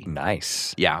 university.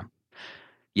 Nice. Yeah.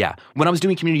 Yeah. When I was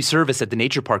doing community service at the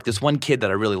nature park, this one kid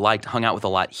that I really liked, hung out with a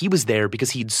lot, he was there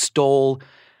because he'd stole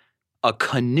a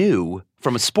canoe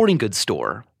from a sporting goods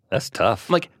store. That's tough.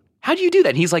 I'm like, how do you do that?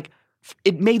 And he's like,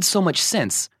 it made so much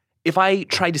sense. If I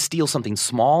tried to steal something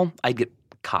small, I'd get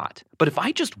caught. But if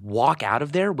I just walk out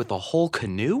of there with a whole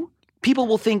canoe, people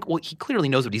will think, well, he clearly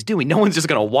knows what he's doing. No one's just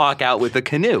going to walk out with a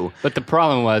canoe. But the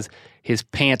problem was his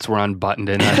pants were unbuttoned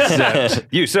and unzipped.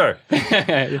 You, sir.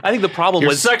 I think the problem You're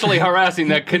was sexually harassing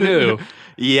that canoe.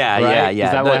 Yeah, right? yeah.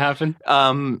 Is that what happened?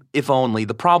 If only.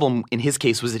 The problem in his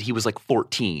case was that he was like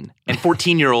 14. And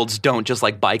 14-year-olds don't just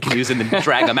like buy canoes and then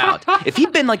drag them out. If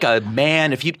he'd been like a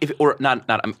man,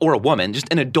 or a woman, just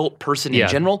an adult person in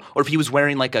general, or if he was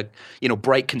wearing like a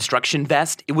bright construction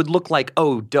vest, it would look like,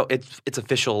 it's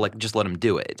official, like just let him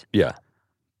do it. Yeah.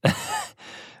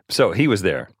 So he was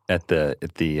there at the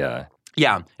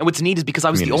Yeah, and what's neat is because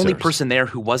I was the only person there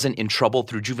who wasn't in trouble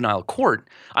through juvenile court,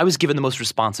 I was given the most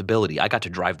responsibility. I got to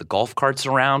drive the golf carts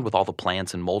around with all the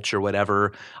plants and mulch or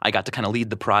whatever. I got to kind of lead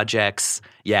the projects.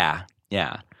 Yeah.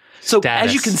 So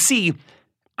as you can see,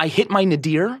 I hit my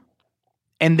nadir,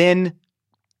 and then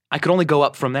I could only go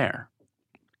up from there.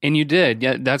 And you did.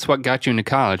 Yeah, that's what got you into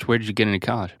college. Where did you get into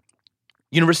college?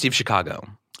 University of Chicago.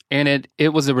 And it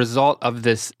was a result of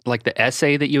this, like the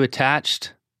essay that you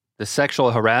attached? The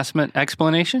sexual harassment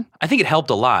explanation? I think it helped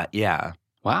a lot, yeah.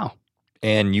 Wow.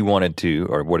 And you wanted to,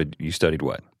 or you studied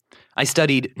what? I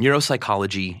studied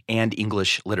neuropsychology and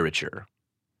English literature.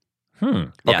 Yeah.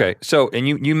 Okay. So, and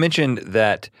you mentioned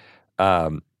that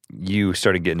you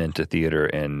started getting into theater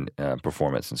and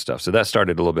performance and stuff. So that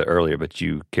started a little bit earlier, but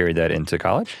you carried that into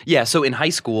college? Yeah. So in high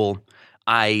school,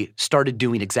 I started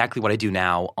doing exactly what I do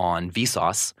now on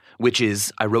Vsauce, which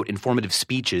is I wrote informative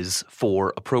speeches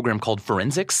for a program called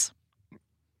Forensics.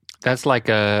 That's like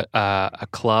a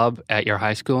club at your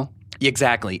high school?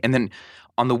 Exactly. And then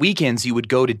on the weekends, you would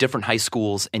go to different high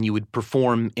schools and you would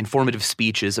perform informative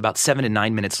speeches about 7 to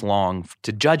 9 minutes long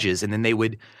to judges, and then they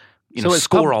would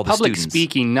score all the public students.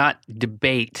 Speaking, not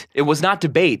debate. It was not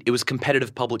debate. It was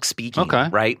competitive public speaking, okay.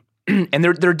 Right? And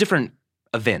there are different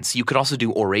events. You could also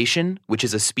do oration, which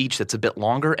is a speech that's a bit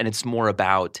longer, and it's more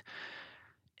about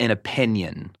an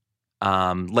opinion,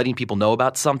 letting people know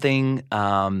about something,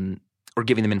 or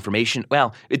giving them information.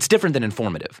 Well, it's different than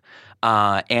informative.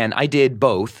 And I did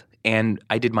both, and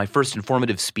I did my first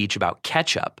informative speech about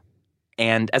ketchup.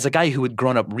 And as a guy who had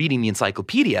grown up reading the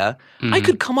encyclopedia, I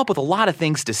could come up with a lot of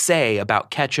things to say about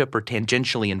ketchup or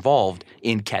tangentially involved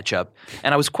in ketchup.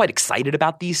 And I was quite excited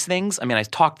about these things. I mean, I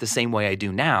talked the same way I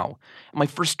do now. My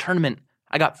first tournament,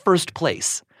 I got first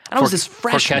place. And I was this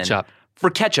freshman. For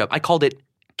ketchup. I called it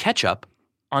ketchup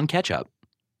on ketchup.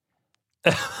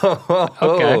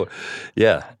 Okay.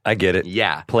 Yeah, I get it.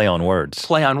 Yeah. Play on words.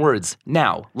 Play on words.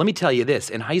 Now, let me tell you this.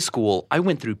 In high school, I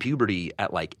went through puberty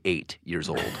at like 8 years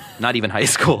old. Not even high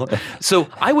school. So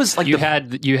I was like you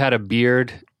had a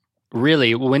beard.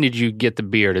 Really? When did you get the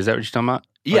beard? Is that what you're talking about?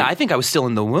 Yeah, I think I was still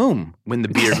in the womb when the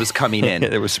beard was coming in.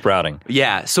 It was sprouting.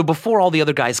 Yeah. So before all the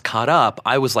other guys caught up,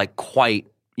 I was like quite,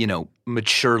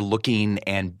 mature looking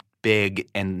and big,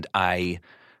 and I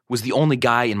was the only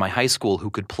guy in my high school who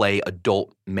could play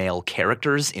adult male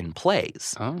characters in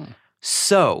plays. Oh.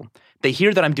 So they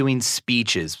hear that I'm doing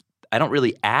speeches. I don't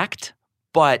really act,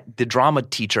 but the drama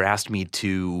teacher asked me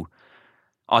to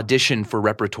audition for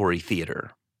repertory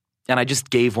theater. And I just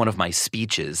gave one of my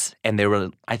speeches, and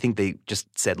I think they just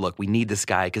said, look, we need this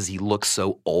guy because he looks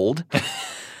so old.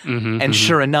 And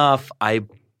sure enough, I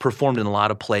performed in a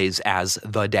lot of plays as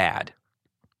the dad.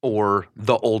 or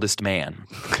the oldest man.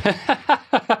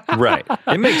 Right.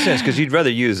 It makes sense because you'd rather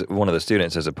use one of the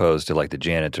students as opposed to like the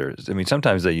janitors. I mean,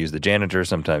 sometimes they use the janitor,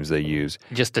 sometimes they use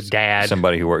just a dad,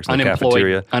 somebody who works in the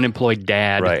cafeteria. Unemployed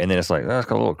dad. Right. And then it's like, that's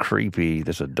a little creepy,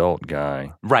 this adult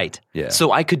guy. Right. Yeah.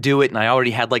 So I could do it, and I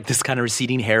already had like this kind of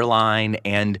receding hairline,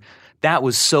 and that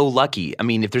was so lucky. I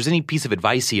mean, if there's any piece of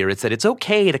advice here, it's that it's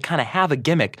okay to kind of have a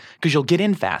gimmick because you'll get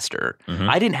in faster. Mm-hmm.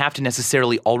 I didn't have to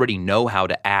necessarily already know how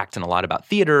to act and a lot about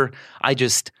theater. I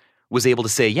just was able to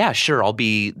say, yeah, sure, I'll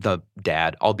be the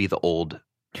dad. I'll be the old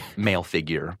male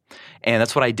figure. And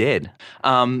that's what I did.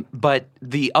 But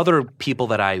the other people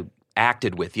that I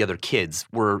acted with, the other kids,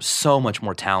 were so much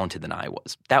more talented than I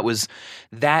was. That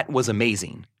was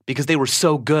amazing. Because they were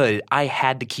so good, I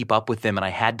had to keep up with them and I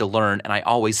had to learn, and I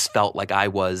always felt like I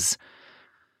was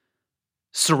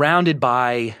surrounded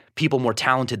by people more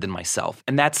talented than myself.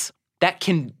 And that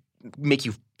can make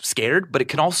you scared, but it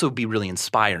can also be really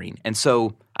inspiring. And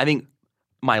so I think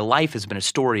my life has been a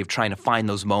story of trying to find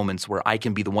those moments where I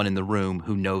can be the one in the room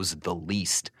who knows the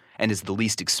least and is the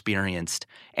least experienced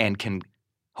and can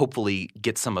hopefully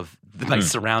get some of my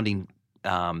surrounding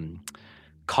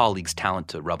colleagues' talent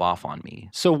to rub off on me.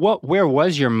 So where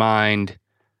was your mind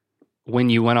when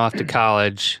you went off to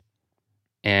college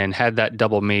and had that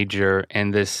double major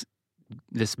and this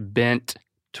bent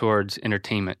towards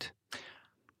entertainment?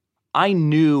 I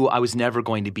knew I was never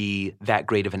going to be that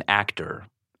great of an actor,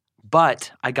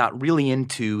 but I got really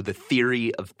into the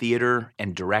theory of theater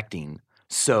and directing.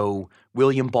 So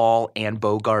William Ball and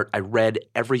Bogart, I read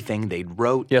everything they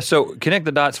wrote. Yeah, so connect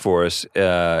the dots for us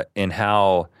in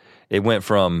how it went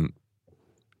from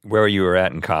where you were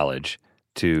at in college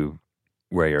to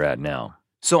where you're at now.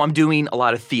 So I'm doing a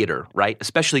lot of theater, right?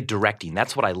 Especially directing.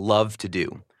 That's what I love to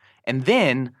do. And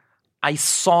then I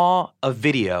saw a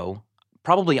video,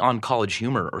 probably on College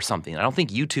Humor or something. I don't think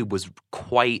YouTube was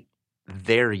quite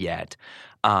there yet.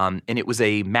 And it was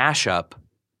a mashup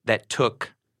that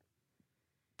took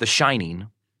The Shining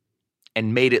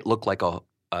and made it look like a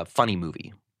funny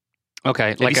movie.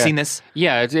 Okay. Have you seen this?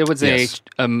 Yeah, it was Yes.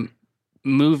 a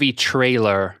movie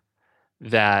trailer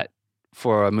that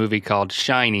for a movie called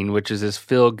Shining, which is this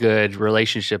feel-good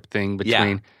relationship thing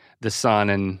between the son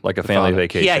and Like a the family father.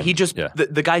 vacation. Yeah, he just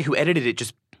the guy who edited it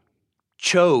just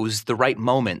chose the right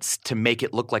moments to make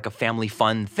it look like a family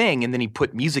fun thing, and then he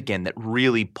put music in that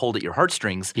really pulled at your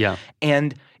heartstrings. Yeah.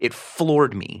 And it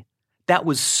floored me. That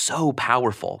was so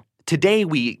powerful. Today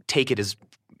we take it as,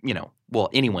 well,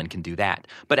 anyone can do that.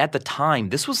 But at the time,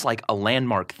 this was like a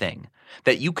landmark thing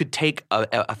that you could take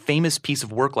a famous piece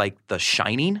of work like The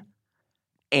Shining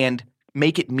and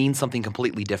make it mean something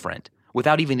completely different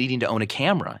without even needing to own a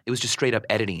camera. It was just straight up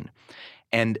editing.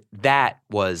 And that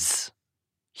was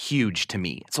huge to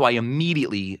me. So I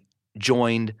immediately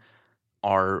joined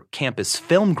our campus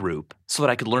film group so that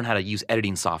I could learn how to use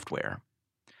editing software.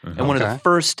 Mm-hmm. And one of Okay. the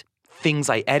first things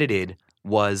I edited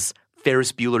was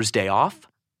Ferris Bueller's Day Off,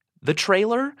 the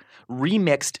trailer,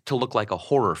 remixed to look like a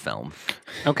horror film.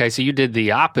 Okay, so you did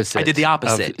the opposite. I did the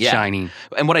opposite, of yeah. Shining.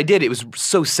 And what I did, it was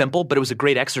so simple, but it was a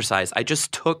great exercise. I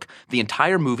just took the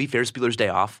entire movie, Ferris Bueller's Day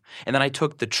Off, and then I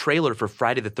took the trailer for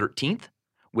Friday the 13th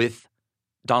with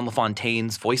Don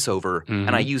LaFontaine's voiceover,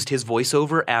 and I used his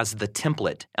voiceover as the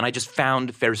template. And I just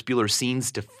found Ferris Bueller's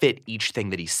scenes to fit each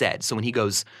thing that he said. So when he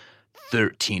goes,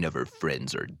 13 of her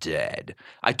friends are dead,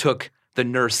 I took the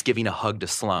nurse giving a hug to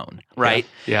Sloane, right?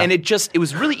 Yeah. And it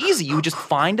was really easy. You would just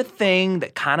find a thing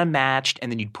that kind of matched, and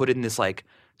then you'd put it in this like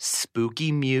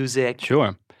spooky music.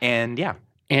 Sure. And yeah.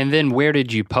 And then where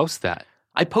did you post that?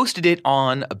 I posted it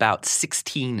on about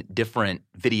 16 different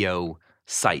video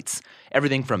sites.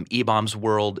 Everything from eBaum's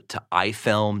World to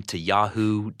iFilm to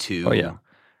Yahoo to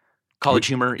College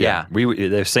Humor. Yeah. We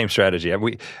the same strategy.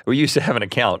 We used to have an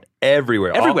account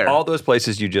everywhere. Everywhere. All those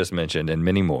places you just mentioned and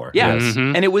many more. Yeah. Yes.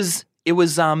 Mhm. And it was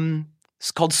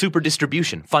it's called Super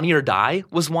Distribution. Funny or Die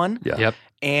was one. Yeah. Yep.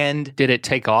 And Did it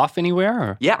take off anywhere?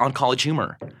 Or? yeah, on College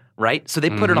Humor, right? So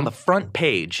they put it on the front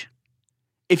page.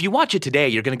 If you watch it today,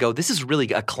 you're going to go, this is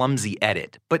really a clumsy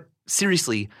edit. But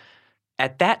seriously,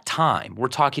 at that time, we're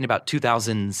talking about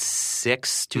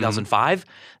 2006, 2005,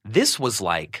 this was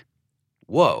like,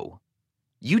 whoa,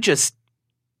 you just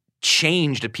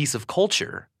changed a piece of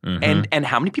culture. Mhm. And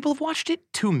how many people have watched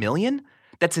it? 2 million?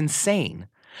 That's insane.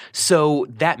 So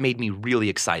that made me really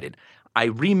excited. I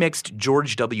remixed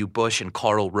George W. Bush and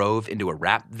Karl Rove into a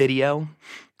rap video,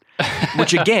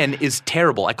 which again is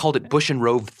terrible. I called it Bush and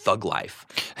Rove Thug Life.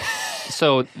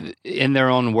 So, in their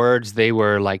own words, they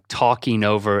were like talking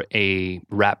over a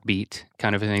rap beat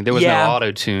kind of a thing. There was no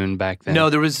auto-tune back then. No,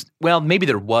 there was, maybe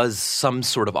there was some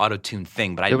sort of auto-tune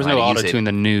thing, but I didn't know how to use it. There was no auto-tune in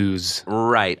the news.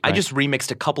 Right. I just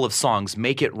remixed a couple of songs,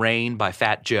 Make It Rain by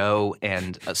Fat Joe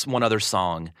and one other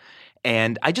song.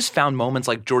 And I just found moments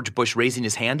like George Bush raising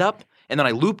his hand up, and then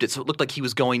I looped it so it looked like he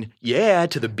was going, yeah,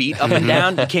 to the beat up and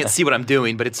down. You can't see what I'm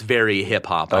doing, but it's very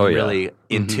hip-hop. I'm really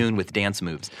in tune with dance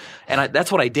moves. And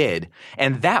that's what I did.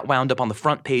 And that wound up on the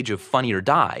front page of Funny or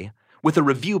Die with a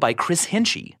review by Chris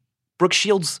Hinchy, Brooke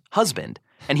Shields' husband.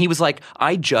 And he was like,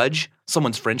 I judge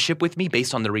someone's friendship with me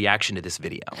based on their reaction to this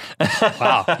video.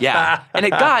 Wow. Yeah. And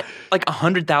it got like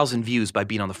 100,000 views by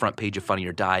being on the front page of Funny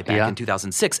or Die back in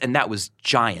 2006. And that was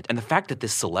giant. And the fact that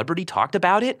this celebrity talked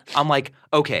about it, I'm like,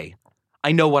 okay,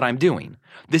 I know what I'm doing.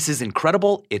 This is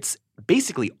incredible. It's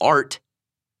basically art,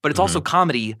 but it's also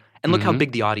comedy. And look how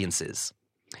big the audience is.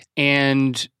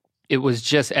 And it was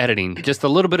just editing, just a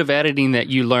little bit of editing that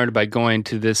you learned by going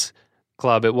to this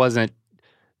club. It wasn't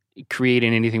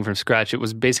creating anything from scratch. It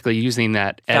was basically using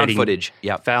that editing,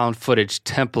 found footage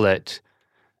template.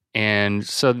 And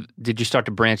so did you start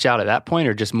to branch out at that point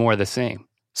or just more of the same?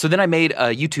 So then I made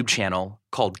a YouTube channel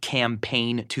called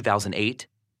Campaign 2008,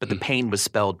 but the pain was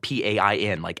spelled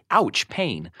P-A-I-N, like ouch,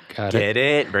 pain. Got Get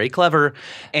it? Very clever.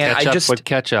 And catch up with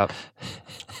ketchup.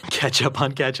 Ketchup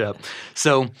on ketchup.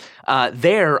 So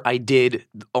there I did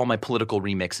all my political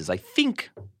remixes. I think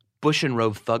Bush and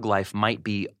Rove Thug Life might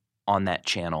be on that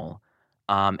channel.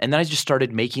 And then I just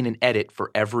started making an edit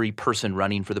for every person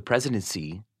running for the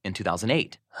presidency in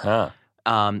 2008.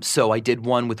 So I did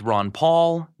one with Ron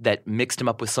Paul that mixed him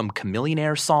up with some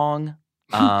Chameleonaire song.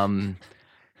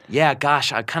 Yeah,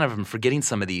 gosh, I kind of am forgetting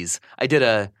some of these. I did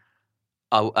a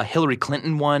Hillary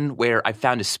Clinton one where I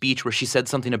found a speech where she said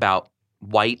something about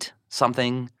white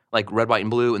something, like red, white, and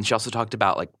blue, and she also talked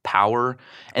about like power.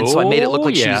 And so I made it look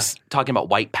like she was talking about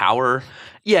white power.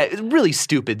 Yeah, really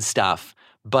stupid stuff.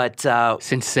 But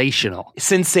sensational.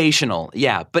 Sensational,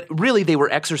 yeah. But really they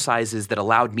were exercises that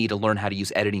allowed me to learn how to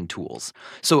use editing tools.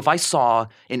 So if I saw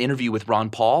an interview with Ron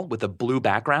Paul with a blue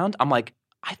background, I'm like,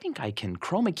 I think I can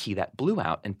chroma key that blue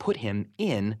out and put him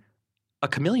in a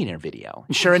Chameleonaire video.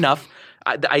 And sure enough,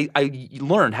 I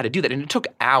learned how to do that. And it took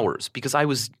hours because I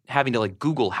was having to like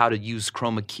Google how to use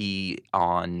chroma key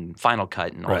on Final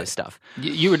Cut and all this stuff.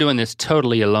 You were doing this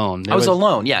totally alone. I was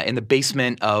alone, yeah, in the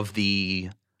basement of the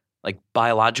like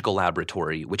biological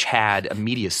laboratory, which had a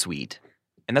media suite.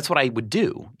 And that's what I would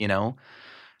do, you know?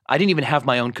 I didn't even have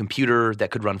my own computer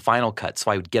that could run Final Cut, so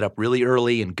I would get up really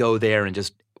early and go there and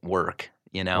just work,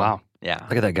 you know? Wow. Yeah.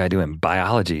 Look at that guy doing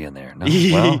biology in there. No?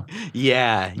 Well,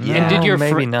 yeah. And did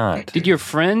maybe not. Did your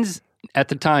friends at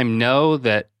the time know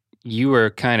that you were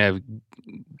kind of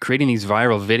creating these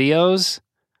viral videos?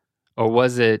 Or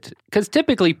was it – because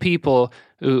typically people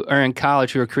who are in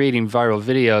college who are creating viral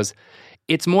videos,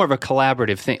 it's more of a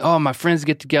collaborative thing. Oh, my friends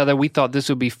get together. We thought this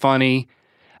would be funny.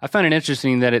 I found it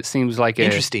interesting that it seems like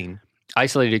an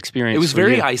isolated experience. It was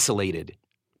very isolated.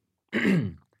 Yeah,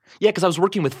 because I was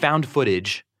working with found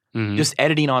footage, just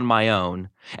editing on my own.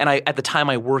 And at the time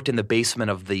I worked in the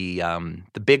basement of the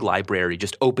big library,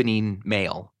 just opening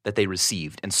mail that they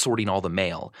received and sorting all the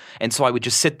mail. And so I would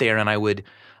just sit there and I would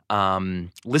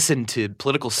listen to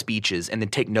political speeches and then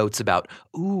take notes about,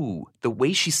 ooh, the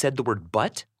way she said the word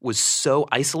butt was so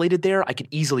isolated there, I could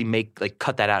easily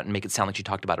cut that out and make it sound like she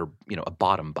talked about her, a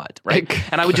bottom butt, right?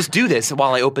 And I would just do this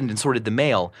while I opened and sorted the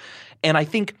mail. And I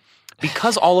think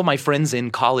because all of my friends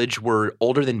in college were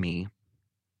older than me,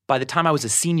 by the time I was a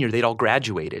senior, they'd all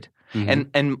graduated.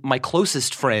 And my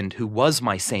closest friend, who was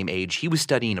my same age, he was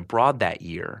studying abroad that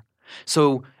year.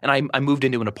 So, and I moved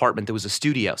into an apartment that was a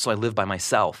studio, so I lived by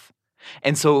myself.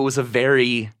 And so it was a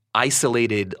very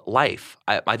isolated life.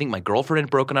 I think my girlfriend had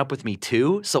broken up with me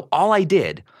too. So all I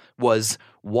did was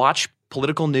watch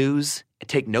political news,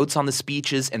 take notes on the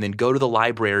speeches, and then go to the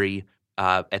library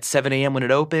at 7 a.m. when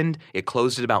it opened. It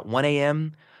closed at about 1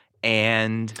 a.m.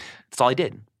 And that's all I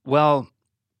did. Well,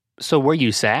 so were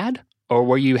you sad or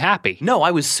were you happy? No,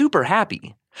 I was super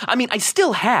happy. I mean, I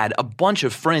still had a bunch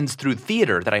of friends through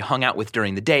theater that I hung out with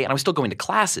during the day, and I was still going to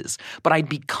classes, but I'd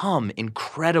become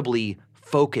incredibly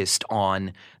focused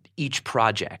on each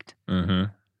project. And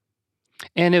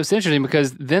it was interesting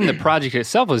because then the project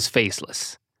itself was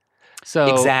faceless. So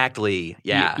exactly,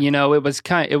 yeah.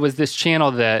 It was this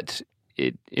channel that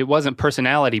it wasn't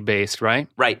personality based, right?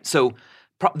 Right. So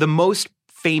the most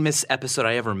famous episode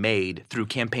I ever made through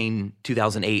Campaign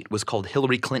 2008 was called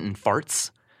Hillary Clinton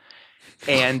Farts.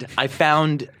 And I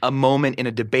found a moment in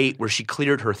a debate where she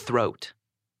cleared her throat.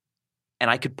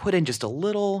 And I could put in just a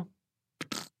little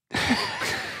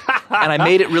and I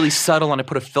made it really subtle, and I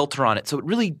put a filter on it, so it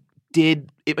really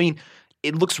did.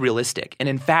 It looks realistic, and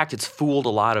in fact, it's fooled a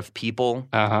lot of people.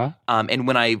 And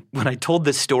when I told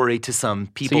this story to some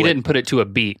people, so you didn't put it to a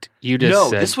beat. You just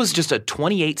said, this was just a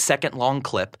 28-second long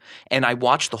clip, and I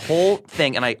watched the whole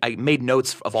thing, and I made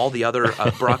notes of all the other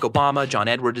Barack Obama, John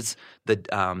Edwards,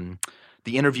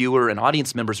 the interviewer and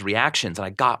audience members' reactions, and I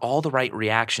got all the right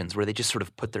reactions where they just sort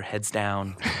of put their heads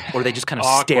down or they just kind of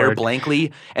stare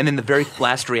blankly. And then the very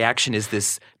last reaction is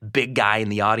this big guy in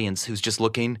the audience who's just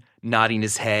looking, nodding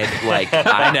his head like,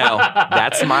 I know,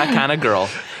 that's my kind of girl.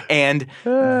 And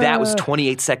that was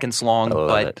 28 seconds long,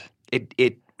 but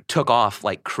it took off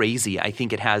like crazy. I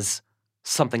think it has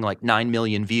something like 9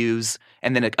 million views.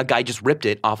 And then a guy just ripped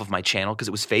it off of my channel because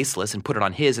it was faceless and put it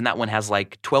on his, and that one has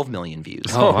like 12 million views.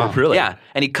 Oh, wow. Really? Yeah.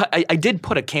 And he cut. I did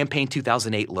put a Campaign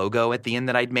 2008 logo at the end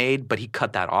that I'd made, but he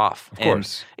cut that off. Of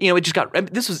course. It just got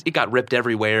it got ripped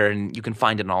everywhere, and you can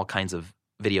find it on all kinds of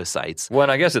video sites. Well,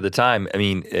 and I guess at the time,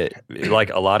 like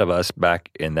a lot of us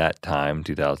back in that time,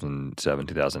 2007,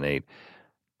 2008,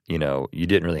 you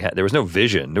didn't really have, there was no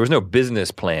vision. There was no business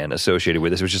plan associated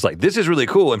with this. It was just like, this is really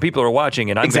cool and people are watching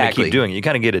and I'm going to keep doing it. You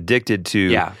kind of get addicted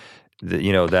to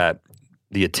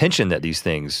the attention that these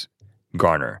things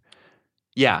garner.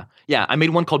 Yeah. Yeah. I made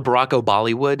one called Barack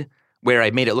Bollywood where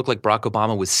I made it look like Barack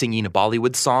Obama was singing a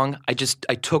Bollywood song. I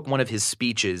took one of his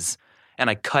speeches and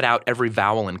I cut out every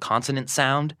vowel and consonant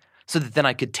sound so that then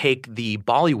I could take the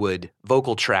Bollywood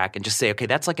vocal track and just say, okay,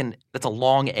 that's a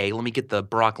long A. Let me get the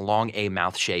Barack long A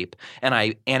mouth shape. And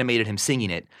I animated him singing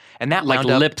it. And that wound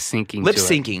up lip syncing. Lip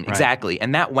syncing, exactly.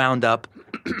 And that wound up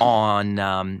it wound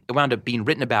up being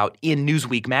written about in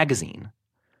Newsweek magazine.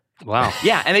 Wow.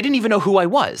 Yeah, and they didn't even know who I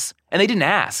was. And they didn't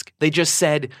ask. They just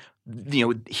said,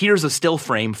 here's a still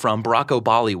frame from Barack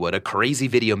Bollywood, a crazy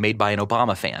video made by an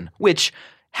Obama fan, which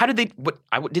I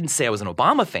didn't say I was an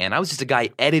Obama fan. I was just a guy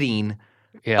editing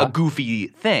a goofy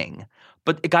thing.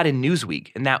 But it got in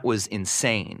Newsweek, and that was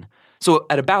insane. So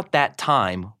at about that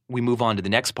time, we move on to the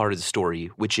next part of the story,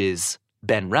 which is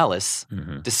Ben Rellis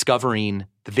discovering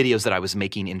the videos that I was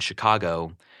making in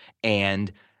Chicago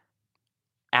and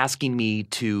asking me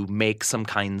to make some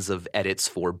kinds of edits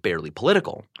for Barely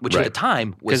Political, which at the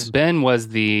time was— because Ben was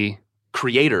the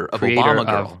creator of Obama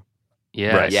Girl.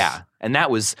 Yes. Right. Yeah. And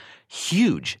that was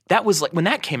huge. That was like, when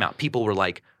that came out, people were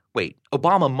like, wait,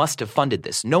 Obama must have funded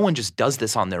this. No one just does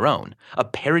this on their own. A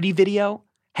parody video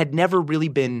had never really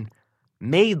been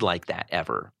made like that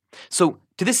ever. So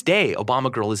to this day,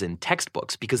 Obama Girl is in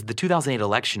textbooks because the 2008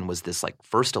 election was this like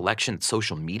first election that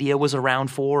social media was around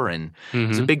for, and it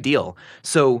was a big deal.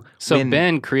 So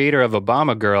Ben, creator of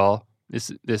Obama Girl,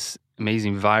 this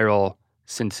amazing viral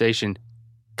sensation,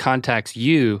 contacts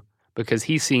you because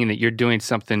he's seeing that you're doing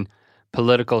something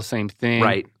political, same thing.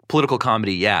 Right. Political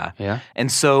comedy, yeah. Yeah.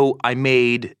 And so I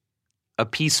made a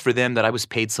piece for them that I was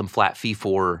paid some flat fee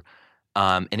for,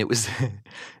 and it was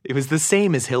it was the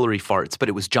same as Hillary Farts, but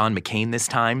it was John McCain this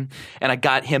time. And I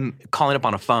got him calling up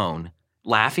on a phone,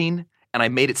 laughing, and I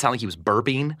made it sound like he was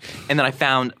burping. And then I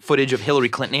found footage of Hillary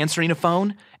Clinton answering a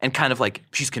phone and kind of like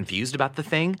she's confused about the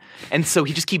thing. And so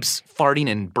he just keeps farting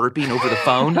and burping over the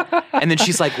phone. And then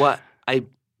she's like, what?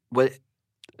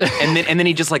 And then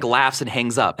he just like laughs and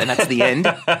hangs up, and that's the end.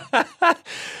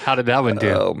 How did that one do?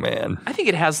 Oh man, I think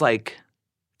it has like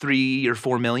 3 or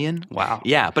 4 million. Wow.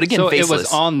 Yeah, but again, so faceless. It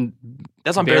was on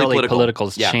that's on Barely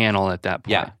Political's channel at that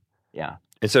point. Yeah, yeah.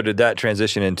 And so did that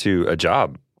transition into a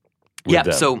job?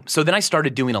 Yeah. So then I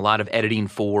started doing a lot of editing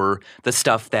for the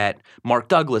stuff that Mark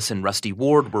Douglas and Rusty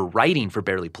Ward were writing for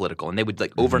Barely Political, and they would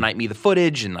like overnight me the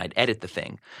footage, and I'd edit the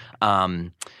thing.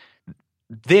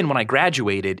 Then when I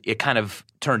graduated, it kind of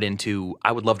turned into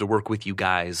I would love to work with you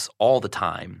guys all the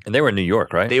time. And they were in New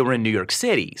York, right? They were in New York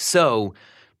City. So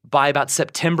by about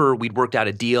September, we'd worked out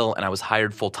a deal, and I was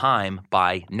hired full-time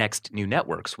by Next New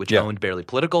Networks, which owned Barely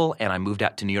Political, and I moved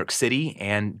out to New York City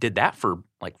and did that for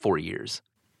like 4 years.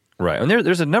 Right. And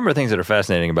there's a number of things that are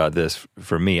fascinating about this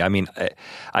for me. I mean,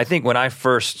 I think when I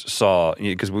first saw,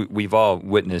 because we've all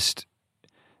witnessed,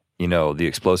 the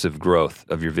explosive growth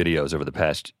of your videos over the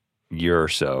past year or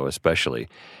so, especially.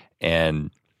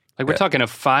 And like we're talking a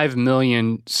 5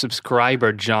 million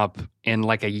subscriber jump in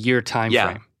like a year time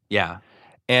frame. Yeah.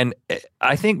 And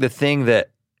I think the thing that,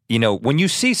 when you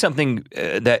see something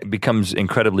that becomes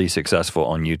incredibly successful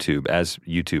on YouTube as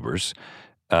YouTubers,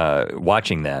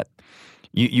 watching that,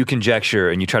 you conjecture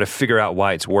and you try to figure out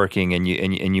why it's working, and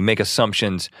you make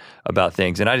assumptions about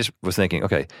things. And I just was thinking,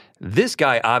 okay, this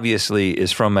guy obviously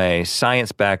is from a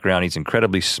science background. He's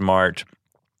incredibly smart.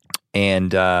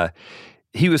 And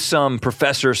he was some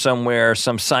professor somewhere,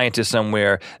 some scientist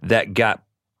somewhere that got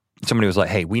somebody was like,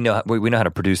 hey, we know how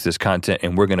to produce this content,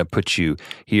 and we're going to put you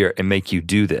here and make you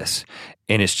do this.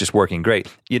 And it's just working great.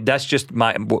 That's just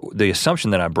the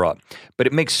assumption that I brought. But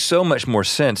it makes so much more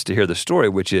sense to hear the story,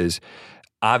 which is,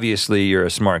 obviously, you're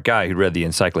a smart guy who read the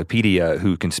encyclopedia,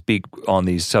 who can speak on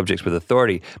these subjects with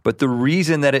authority. But the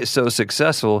reason that it's so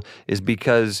successful is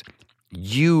because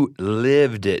you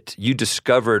lived it. You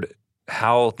discovered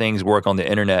how things work on the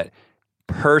internet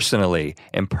personally,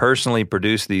 and personally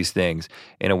produce these things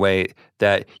in a way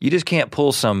that you just can't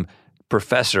pull some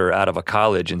professor out of a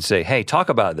college and say, hey, talk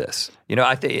about this.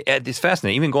 I think it's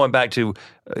fascinating. Even going back to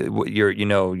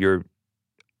your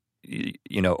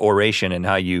oration and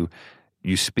how you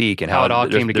speak and how it all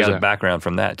came together. There's a background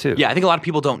from that too. Yeah, I think a lot of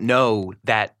people don't know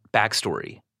that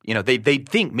backstory. They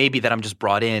think maybe that I'm just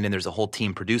brought in and there's a whole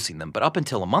team producing them. But up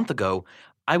until a month ago,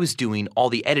 I was doing all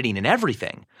the editing and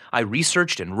everything. I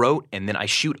researched and wrote, and then I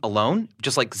shoot alone,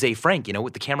 just like Zay Frank.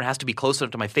 The camera has to be close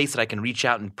enough to my face that I can reach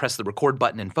out and press the record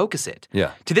button and focus it.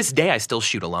 Yeah. To this day, I still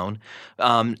shoot alone.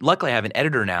 Luckily, I have an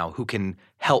editor now who can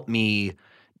help me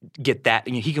get that.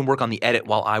 He can work on the edit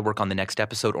while I work on the next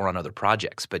episode or on other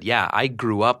projects. But yeah, I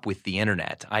grew up with the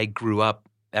internet. I grew up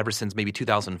ever since maybe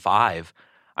 2005.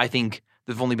 I think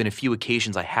there have only been a few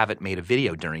occasions I haven't made a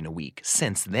video during a week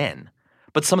since then.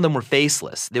 But some of them were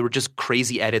faceless. They were just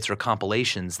crazy edits or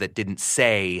compilations that didn't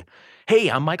say, hey,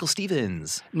 I'm Michael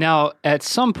Stevens. Now, at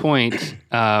some point,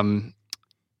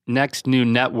 Next New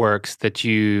Networks that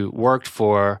you worked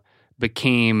for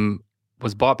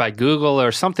was bought by Google,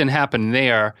 or something happened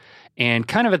there. And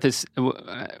kind of at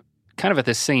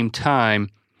the same time,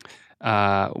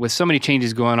 with so many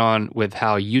changes going on with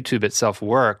how YouTube itself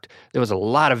worked, there was a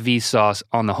lot of Vsauce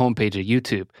on the homepage of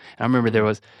YouTube. And I remember there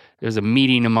was a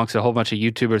meeting amongst a whole bunch of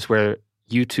YouTubers where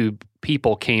YouTube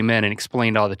people came in and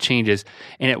explained all the changes.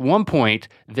 And at one point,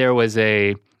 there was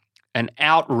an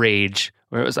outrage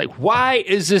where it was like, why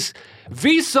is this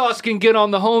Vsauce can get on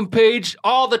the homepage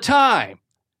all the time,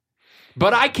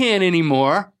 but I can't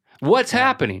anymore? What's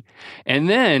happening? And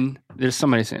then there's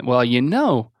somebody saying,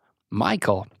 well,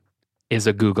 Michael is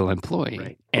a Google employee.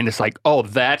 Right. And it's like, oh,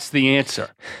 that's the answer.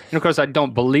 And of course, I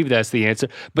don't believe that's the answer.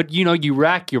 But, you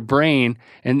rack your brain.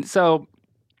 And so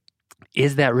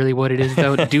is that really what it is,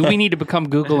 though? Do we need to become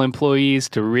Google employees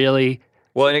to really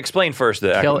Well, and explain first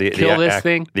kill this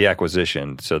thing? The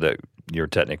acquisition, so that you're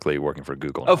technically working for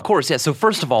Google now. Of course, yeah. So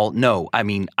first of all, no. I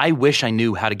mean, I wish I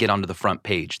knew how to get onto the front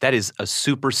page. That is a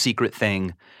super secret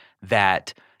thing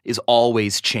that is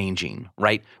always changing,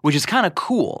 right? Which is kind of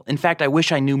cool. In fact, I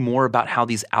wish I knew more about how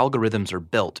these algorithms are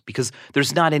built, because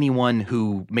there's not anyone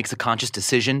who makes a conscious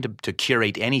decision to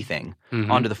curate anything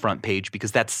onto the front page,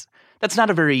 because that's not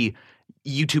a very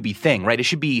YouTube-y thing, right? It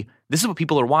should be, this is what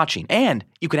people are watching. And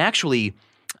you can actually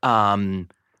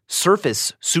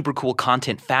surface super cool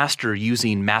content faster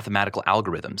using mathematical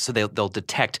algorithms. So they'll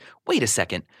detect, wait a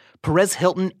second, Perez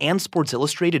Hilton and Sports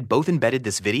Illustrated both embedded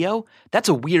this video? That's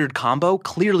a weird combo.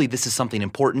 Clearly, this is something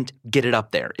important. Get it up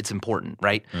there. It's important,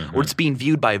 right? Or it's being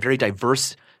viewed by a very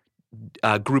diverse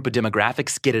group of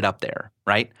demographics. Get it up there,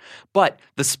 right? But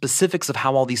the specifics of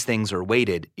how all these things are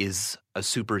weighted is a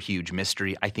super huge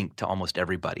mystery, I think, to almost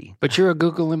everybody. But you're a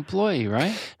Google employee,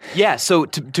 right? Yeah, so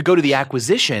to go to the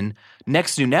acquisition,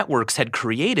 Next New Networks had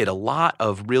created a lot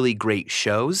of really great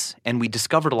shows, and we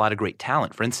discovered a lot of great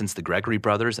talent. For instance, the Gregory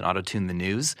Brothers and Auto-Tune the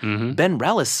News. Ben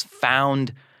Rellis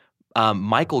found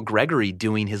Michael Gregory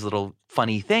doing his little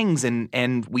funny things,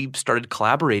 and we started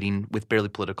collaborating with Barely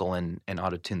Political and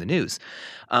Auto-Tune the News.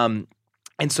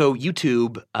 And so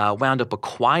YouTube wound up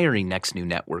acquiring Next New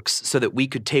Networks so that we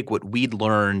could take what we'd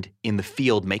learned in the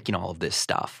field making all of this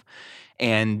stuff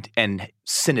and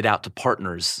send it out to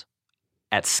partners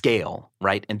at scale,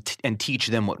 right? And teach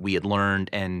them what we had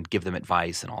learned and give them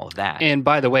advice and all of that. And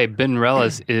by the way, Ben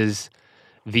Rellis is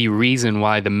the reason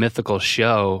why the Mythical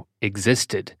Show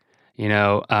existed.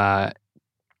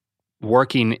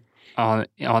 Working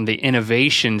on the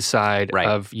innovation side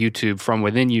of YouTube from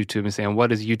within YouTube and saying, what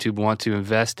does YouTube want to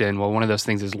invest in? Well, one of those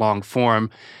things is long form.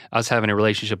 Us having a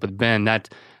relationship with Ben,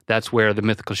 that's where the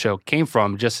Mythical Show came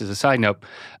from, just as a side note.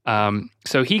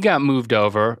 So he got moved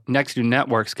over, Next New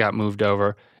Networks got moved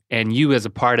over, and you as a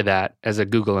part of that, as a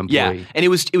Google employee. Yeah, and it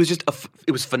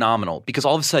was phenomenal, because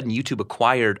all of a sudden YouTube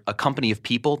acquired a company of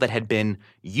people that had been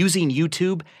using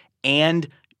YouTube and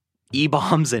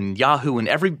E-bombs and Yahoo and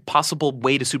every possible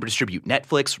way to super distribute,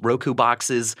 Netflix, Roku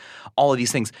boxes, all of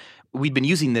these things. We'd been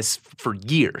using this for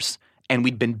years, and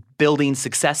we'd been building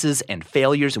successes and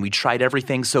failures, and we tried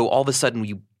everything. So all of a sudden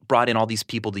we brought in all these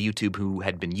people to YouTube who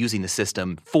had been using the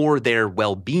system for their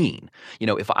well-being.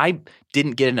 If I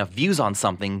didn't get enough views on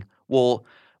something, well,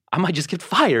 I might just get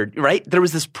fired, right? There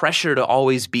was this pressure to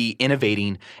always be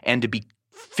innovating and to be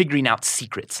figuring out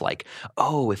secrets like,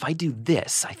 oh, if I do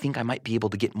this, I think I might be able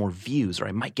to get more views, or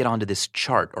I might get onto this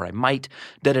chart, or I might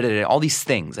all these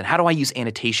things. And how do I use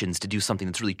annotations to do something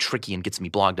that's really tricky and gets me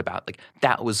blogged about? Like,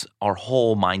 that was our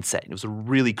whole mindset. It was a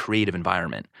really creative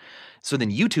environment. So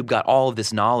then YouTube got all of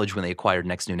this knowledge when they acquired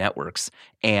Next New Networks.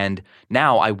 And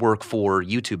now I work for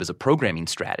YouTube as a programming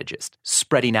strategist,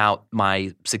 spreading out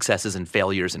my successes and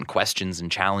failures and questions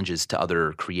and challenges to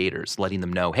other creators, letting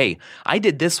them know, hey, I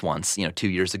did this once, 2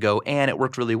 years ago, and it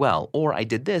worked really well. Or I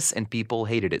did this and people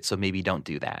hated it, so maybe don't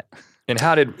do that. And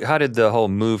how did the whole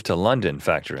move to London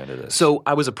factor into this? So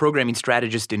I was a programming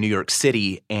strategist in New York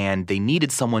City, and they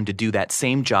needed someone to do that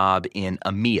same job in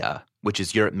EMEA, which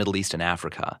is Europe, Middle East, and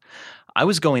Africa. I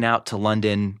was going out to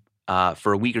London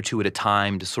for a week or two at a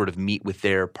time to sort of meet with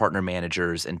their partner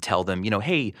managers and tell them,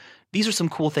 hey, these are some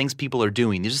cool things people are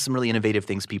doing. These are some really innovative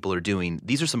things people are doing.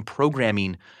 These are some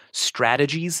programming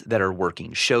strategies that are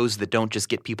working, shows that don't just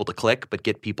get people to click, but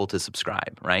get people to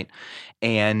subscribe, right?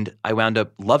 And I wound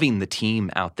up loving the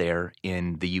team out there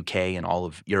in the UK and all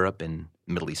of Europe and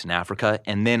Middle East and Africa.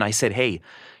 And then I said, hey,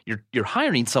 you're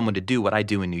hiring someone to do what I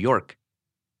do in New York.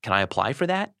 Can I apply for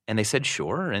that? And they said,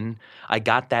 sure. And I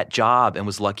got that job and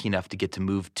was lucky enough to get to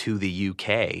move to the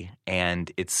UK.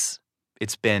 And it's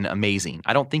been amazing.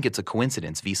 I don't think it's a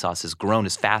coincidence Vsauce has grown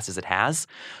as fast as it has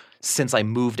since I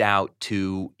moved out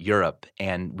to Europe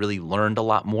and really learned a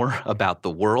lot more about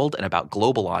the world and about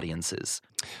global audiences.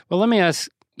 Well, let me ask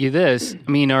you this.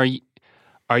 I mean,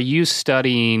 are you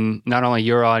studying not only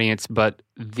your audience, but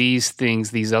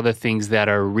these other things that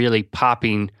are really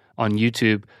popping on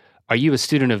YouTube? Are you a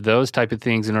student of those type of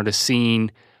things in order to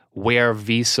seeing where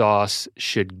Vsauce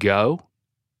should go?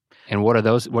 And what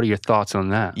are your thoughts on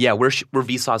that? Yeah, where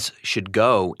Vsauce should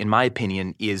go, in my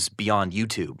opinion, is beyond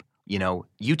YouTube.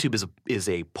 YouTube is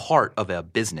a part of a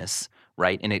business,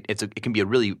 right? And it can be a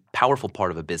really powerful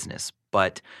part of a business.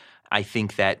 But I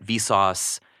think that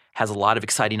Vsauce has a lot of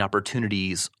exciting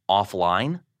opportunities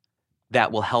offline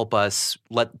that will help us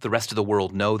let the rest of the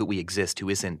world know that we exist who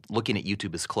isn't looking at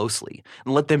YouTube as closely,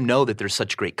 and let them know that there's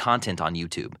such great content on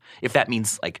YouTube. If that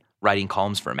means like writing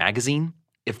columns for a magazine,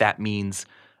 if that means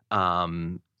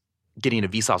getting a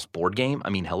Vsauce board game, I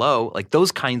mean, hello, like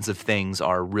those kinds of things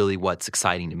are really what's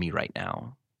exciting to me right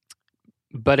now.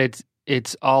 But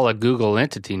it's all a Google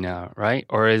entity now, right?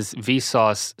 Or is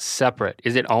Vsauce separate?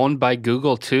 Is it owned by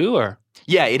Google too, or?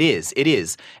 Yeah, it is. It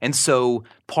is. And so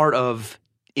part of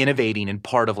innovating and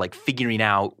part of like figuring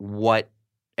out what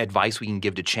advice we can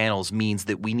give to channels means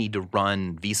that we need to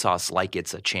run Vsauce like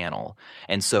it's a channel.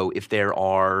 And so if there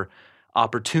are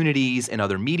opportunities in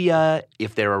other media,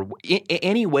 if there are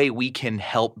any way we can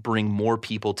help bring more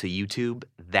people to YouTube,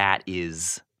 that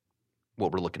is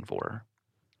what we're looking for.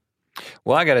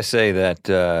 Well, I got to say that,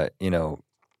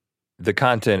 the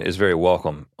content is very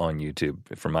welcome on YouTube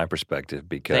from my perspective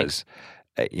because,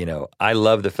 I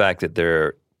love the fact that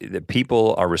that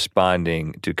people are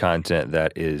responding to content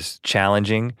that is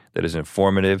challenging, that is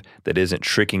informative, that isn't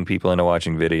tricking people into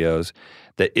watching videos,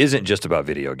 that isn't just about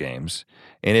video games,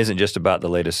 and isn't just about the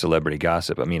latest celebrity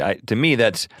gossip. I mean, to me,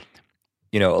 that's,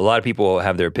 a lot of people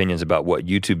have their opinions about what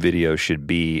YouTube videos should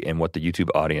be and what the YouTube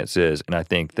audience is. And I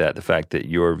think that the fact that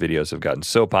your videos have gotten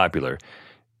so popular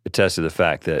attests to the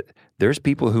fact that there's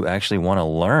people who actually want to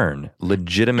learn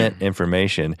legitimate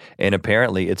information, and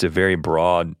apparently it's a very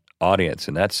broad audience,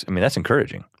 and that's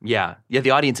encouraging. Yeah, the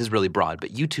audience is really broad,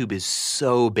 but YouTube is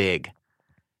so big.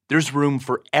 There's room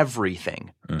for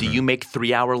everything. Mm-hmm. Do you make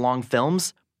 3-hour-long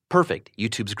films? Perfect.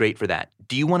 YouTube's great for that.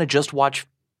 Do you want to just watch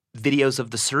videos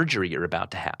of the surgery you're about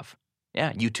to have?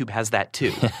 Yeah, YouTube has that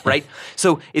too, right?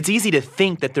 So it's easy to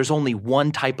think that there's only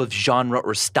one type of genre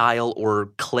or style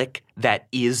or click that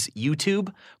is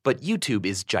YouTube, but YouTube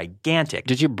is gigantic.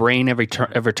 Did your brain ever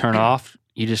turn off?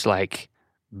 You just like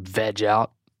veg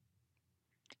out?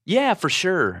 Yeah, for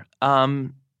sure.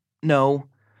 No.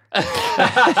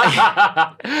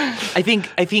 I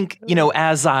think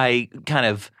as I kind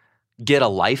of get a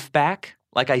life back,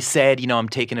 like I said, I'm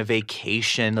taking a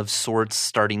vacation of sorts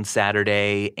starting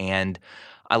Saturday, and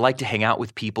I like to hang out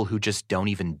with people who just don't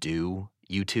even do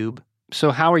YouTube.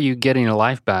 So how are you getting a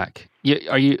life back?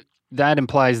 That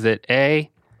implies that I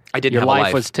didn't your have life a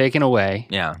life was taken away,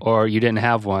 yeah, or you didn't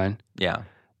have one, yeah.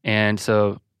 And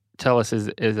so tell us, is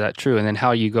that true? And then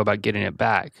how you go about getting it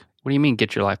back? What do you mean,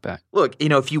 get your life back? Look,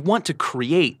 if you want to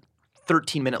create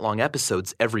 13-minute long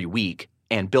episodes every week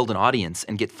and build an audience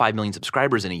and get 5 million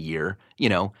subscribers in a year,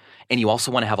 and you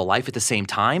also want to have a life at the same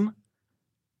time,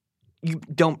 you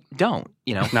don't. Not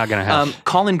going to happen.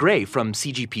 Colin Gray from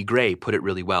CGP Grey put it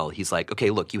really well. He's like, okay,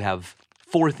 look, you have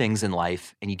 4 things in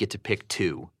life, and you get to pick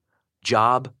 2.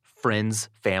 Job, friends,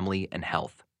 family, and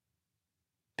health.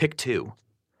 Pick 2.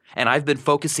 And I've been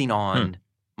focusing on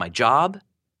my job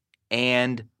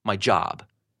and my job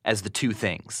as the 2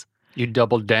 things. You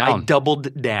doubled down. I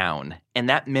doubled down. And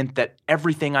that meant that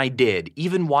everything I did,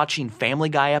 even watching Family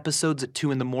Guy episodes at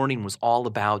 2 a.m, was all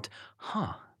about,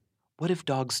 what if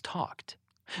dogs talked?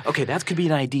 Okay, that could be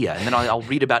an idea. And then I'll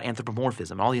read about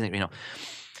anthropomorphism, all these things,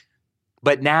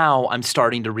 But now I'm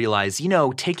starting to realize,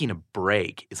 taking a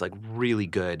break is like really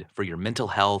good for your mental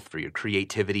health, for your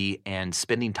creativity, and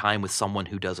spending time with someone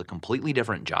who does a completely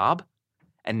different job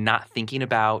and not thinking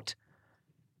about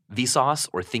Vsauce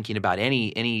or thinking about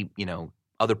any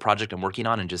other project I'm working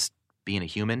on, and just being a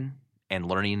human and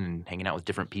learning and hanging out with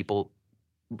different people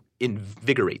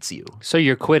invigorates you. So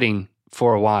you're quitting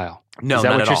for a while. No, is that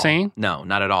not what at you're all. saying? No,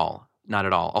 not at all. Not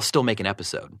at all. I'll still make an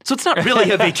episode. So it's not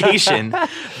really a vacation,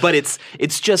 but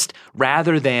it's just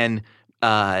rather than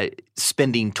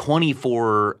spending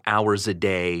 24 hours a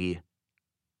day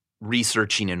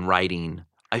researching and writing,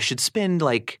 I should spend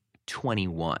like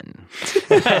 21.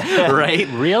 Right?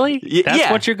 Really?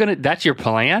 That's your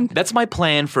plan? That's my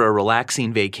plan for a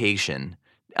relaxing vacation.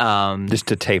 Just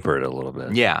to taper it a little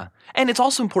bit. Yeah. And it's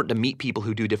also important to meet people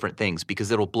who do different things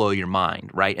because it'll blow your mind,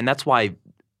 right? And that's why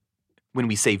when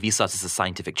we say Vsauce is a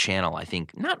scientific channel, I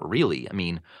think not really. I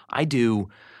mean,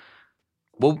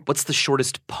 what's the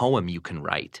shortest poem you can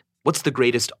write? What's the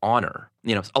greatest honor?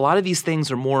 A lot of these things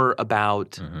are more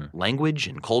about language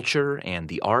and culture and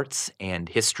the arts and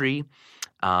history.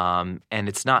 And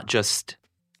it's not just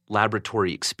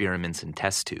laboratory experiments and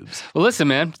test tubes. Well, listen,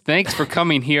 man, thanks for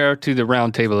coming here to the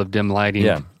Round Table of Dim Lighting.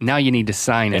 Yeah. Now you need to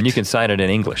sign it. And you can sign it in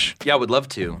English. Yeah, I would love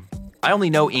to. I only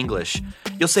know English.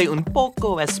 Yo sé un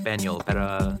poco español,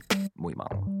 pero muy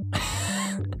mal.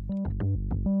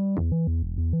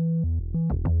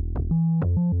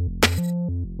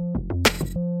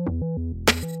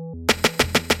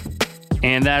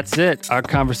 And that's it. Our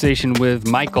conversation with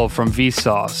Michael from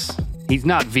Vsauce. He's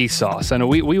not Vsauce. I know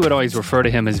we would always refer to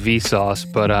him as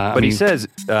Vsauce, but he says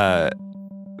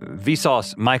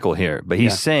Vsauce Michael here, but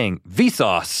he's saying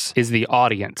Vsauce is the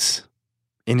audience.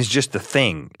 And it's just the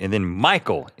thing. And then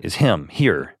Michael is him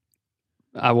here.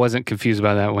 I wasn't confused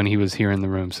by that when he was here in the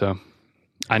room, so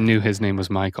I knew his name was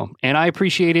Michael. And I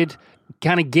appreciated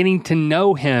kind of getting to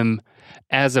know him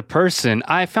as a person.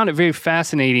 I found it very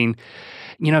fascinating.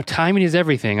 Timing is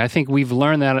everything. I think we've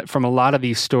learned that from a lot of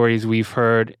these stories we've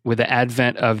heard with the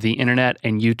advent of the internet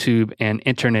and YouTube and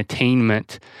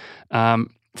entertainment.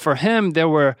 For him, there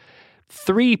were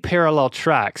 3 parallel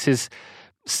tracks. His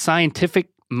scientific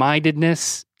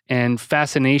mindedness and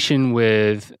fascination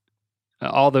with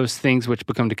all those things which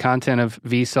become the content of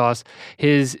Vsauce,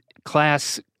 his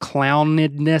class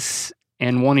clownedness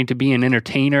and wanting to be an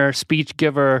entertainer, speech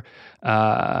giver,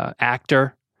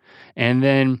 actor, and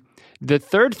then the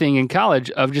third thing in college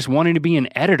of just wanting to be an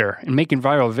editor and making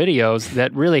viral videos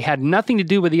that really had nothing to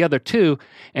do with the other 2,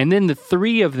 and then the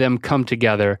 3 of them come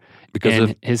together because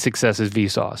of his success as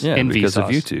Vsauce. Yeah, because of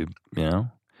YouTube,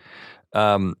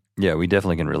 Yeah, we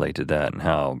definitely can relate to that and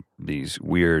how these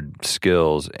weird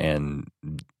skills and,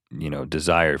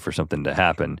 desire for something to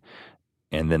happen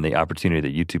and then the opportunity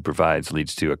that YouTube provides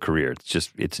leads to a career.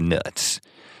 It's nuts.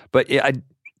 But yeah,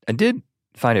 I did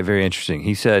find it very interesting.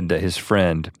 He said that his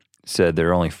friend said there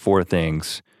are only 4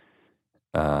 things.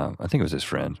 I think it was his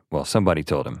friend. Well, somebody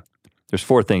told him, there's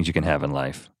 4 things you can have in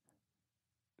life.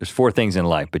 There's 4 things in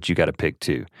life, but you got to pick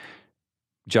 2.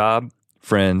 Job,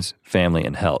 friends, family,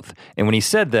 and health. And when he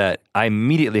said that, I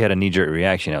immediately had a knee-jerk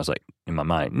reaction. I was like, in my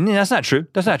mind, that's not true.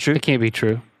 That's not true. It can't be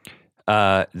true.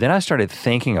 Then I started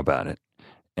thinking about it,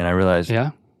 and I realized,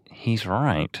 he's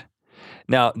right.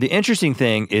 Now, the interesting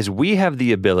thing is we have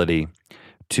the ability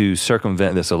to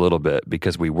circumvent this a little bit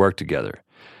because we work together.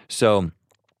 So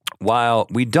while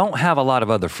we don't have a lot of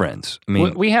other friends,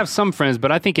 we have some friends,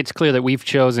 but I think it's clear that we've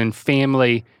chosen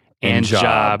family and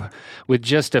job with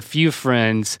just a few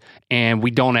friends, and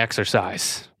we don't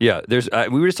exercise. Yeah, there's.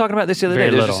 We were just talking about this the other day.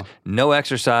 There's just no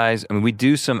exercise. We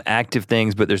do some active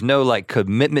things, but there's no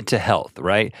commitment to health,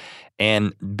 right?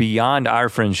 And beyond our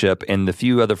friendship and the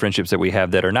few other friendships that we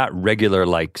have that are not regular,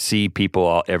 see people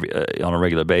on a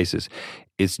regular basis,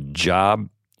 it's job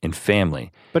and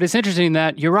family. But it's interesting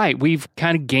that you're right. We've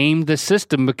kind of gamed the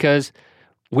system because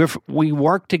we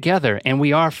work together and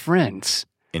we are friends.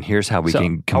 And here's how we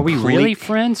can are we really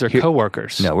friends or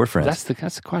coworkers? No, we're friends.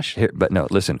 That's the question. But no,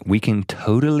 listen, we can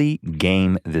totally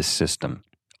game this system,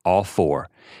 all 4,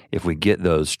 if we get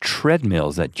those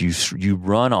treadmills that you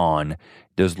run on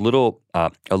those little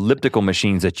elliptical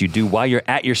machines that you do while you're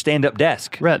at your stand-up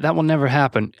desk. Rhett, that will never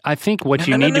happen. I think what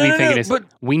you need to be thinking is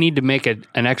we need to make an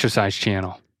exercise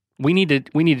channel. We need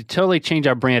to totally change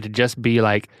our brand to just be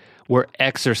like, we're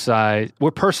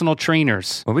personal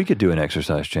trainers. Well, we could do an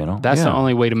exercise channel. That's the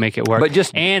only way to make it work. But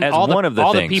just and as all one of the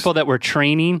all things. the people that we're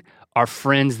training are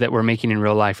friends that we're making in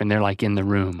real life, and they're like in the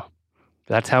room.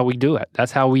 That's how we do it.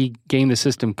 That's how we game the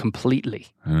system completely.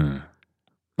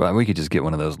 Well, we could just get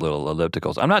one of those little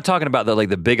ellipticals. I'm not talking about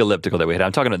the big elliptical that we had.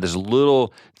 I'm talking about this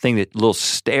little thing, that little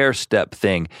stair step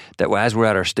thing that as we're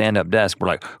at our stand-up desk, we're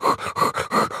like,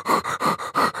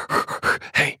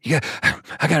 hey,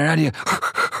 I got an idea.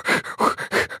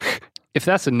 If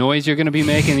that's the noise you're going to be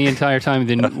making the entire time,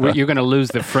 then you're going to lose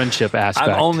the friendship aspect.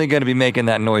 I'm only going to be making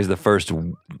that noise the first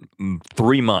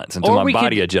 3 months until my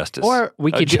body adjusts. Or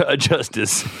we could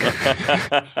adjusts.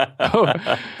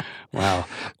 Wow.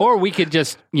 Or we could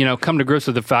just, come to grips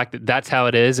with the fact that that's how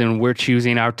it is and we're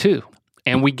choosing our two.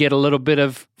 And we get a little bit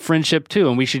of friendship too,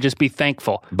 and we should just be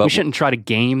thankful. But we shouldn't try to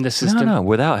game the system. No.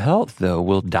 Without health, though,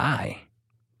 we'll die.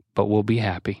 But we'll be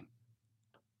happy.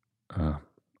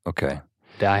 Okay.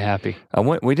 Die happy.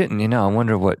 We didn't, I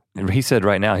wonder what, he said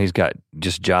right now he's got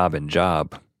just job and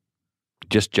job.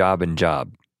 Just job and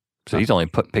job. So he's only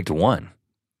picked one.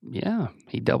 Yeah,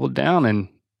 he doubled down and,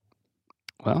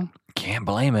 well. Can't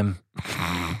blame him.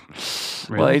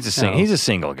 Really? Well, he's a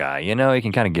single guy. He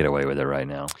can kind of get away with it right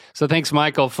now. So thanks,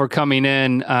 Michael, for coming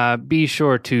in. Be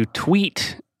sure to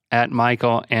tweet at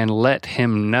Michael and let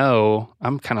him know.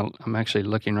 I'm actually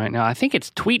looking right now. I think it's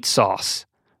Tweet Sauce.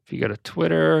 If you go to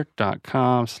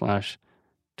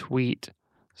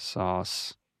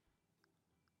twitter.com/tweetsauce.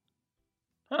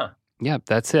 Huh. Yeah,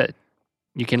 that's it.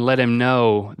 You can let him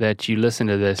know that you listen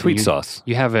to this. Tweet Sauce.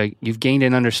 You've gained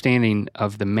an understanding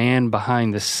of the man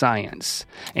behind the science.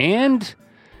 And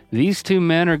these two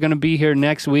men are going to be here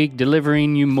next week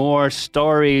delivering you more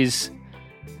stories.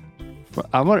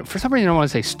 For some reason, I want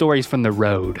to say stories from the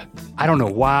road. I don't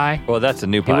know why. Well, that's a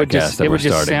new podcast that we're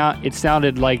starting. It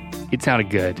sounded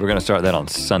good. We're going to start that on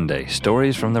Sunday.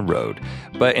 Stories from the road.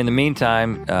 But in the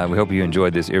meantime, we hope you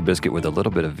enjoyed this ear biscuit with a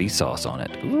little bit of Vsauce on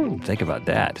it. Ooh, think about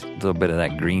that. A little bit of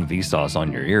that green Vsauce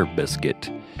on your ear biscuit.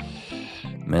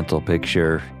 Mental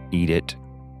picture. Eat it.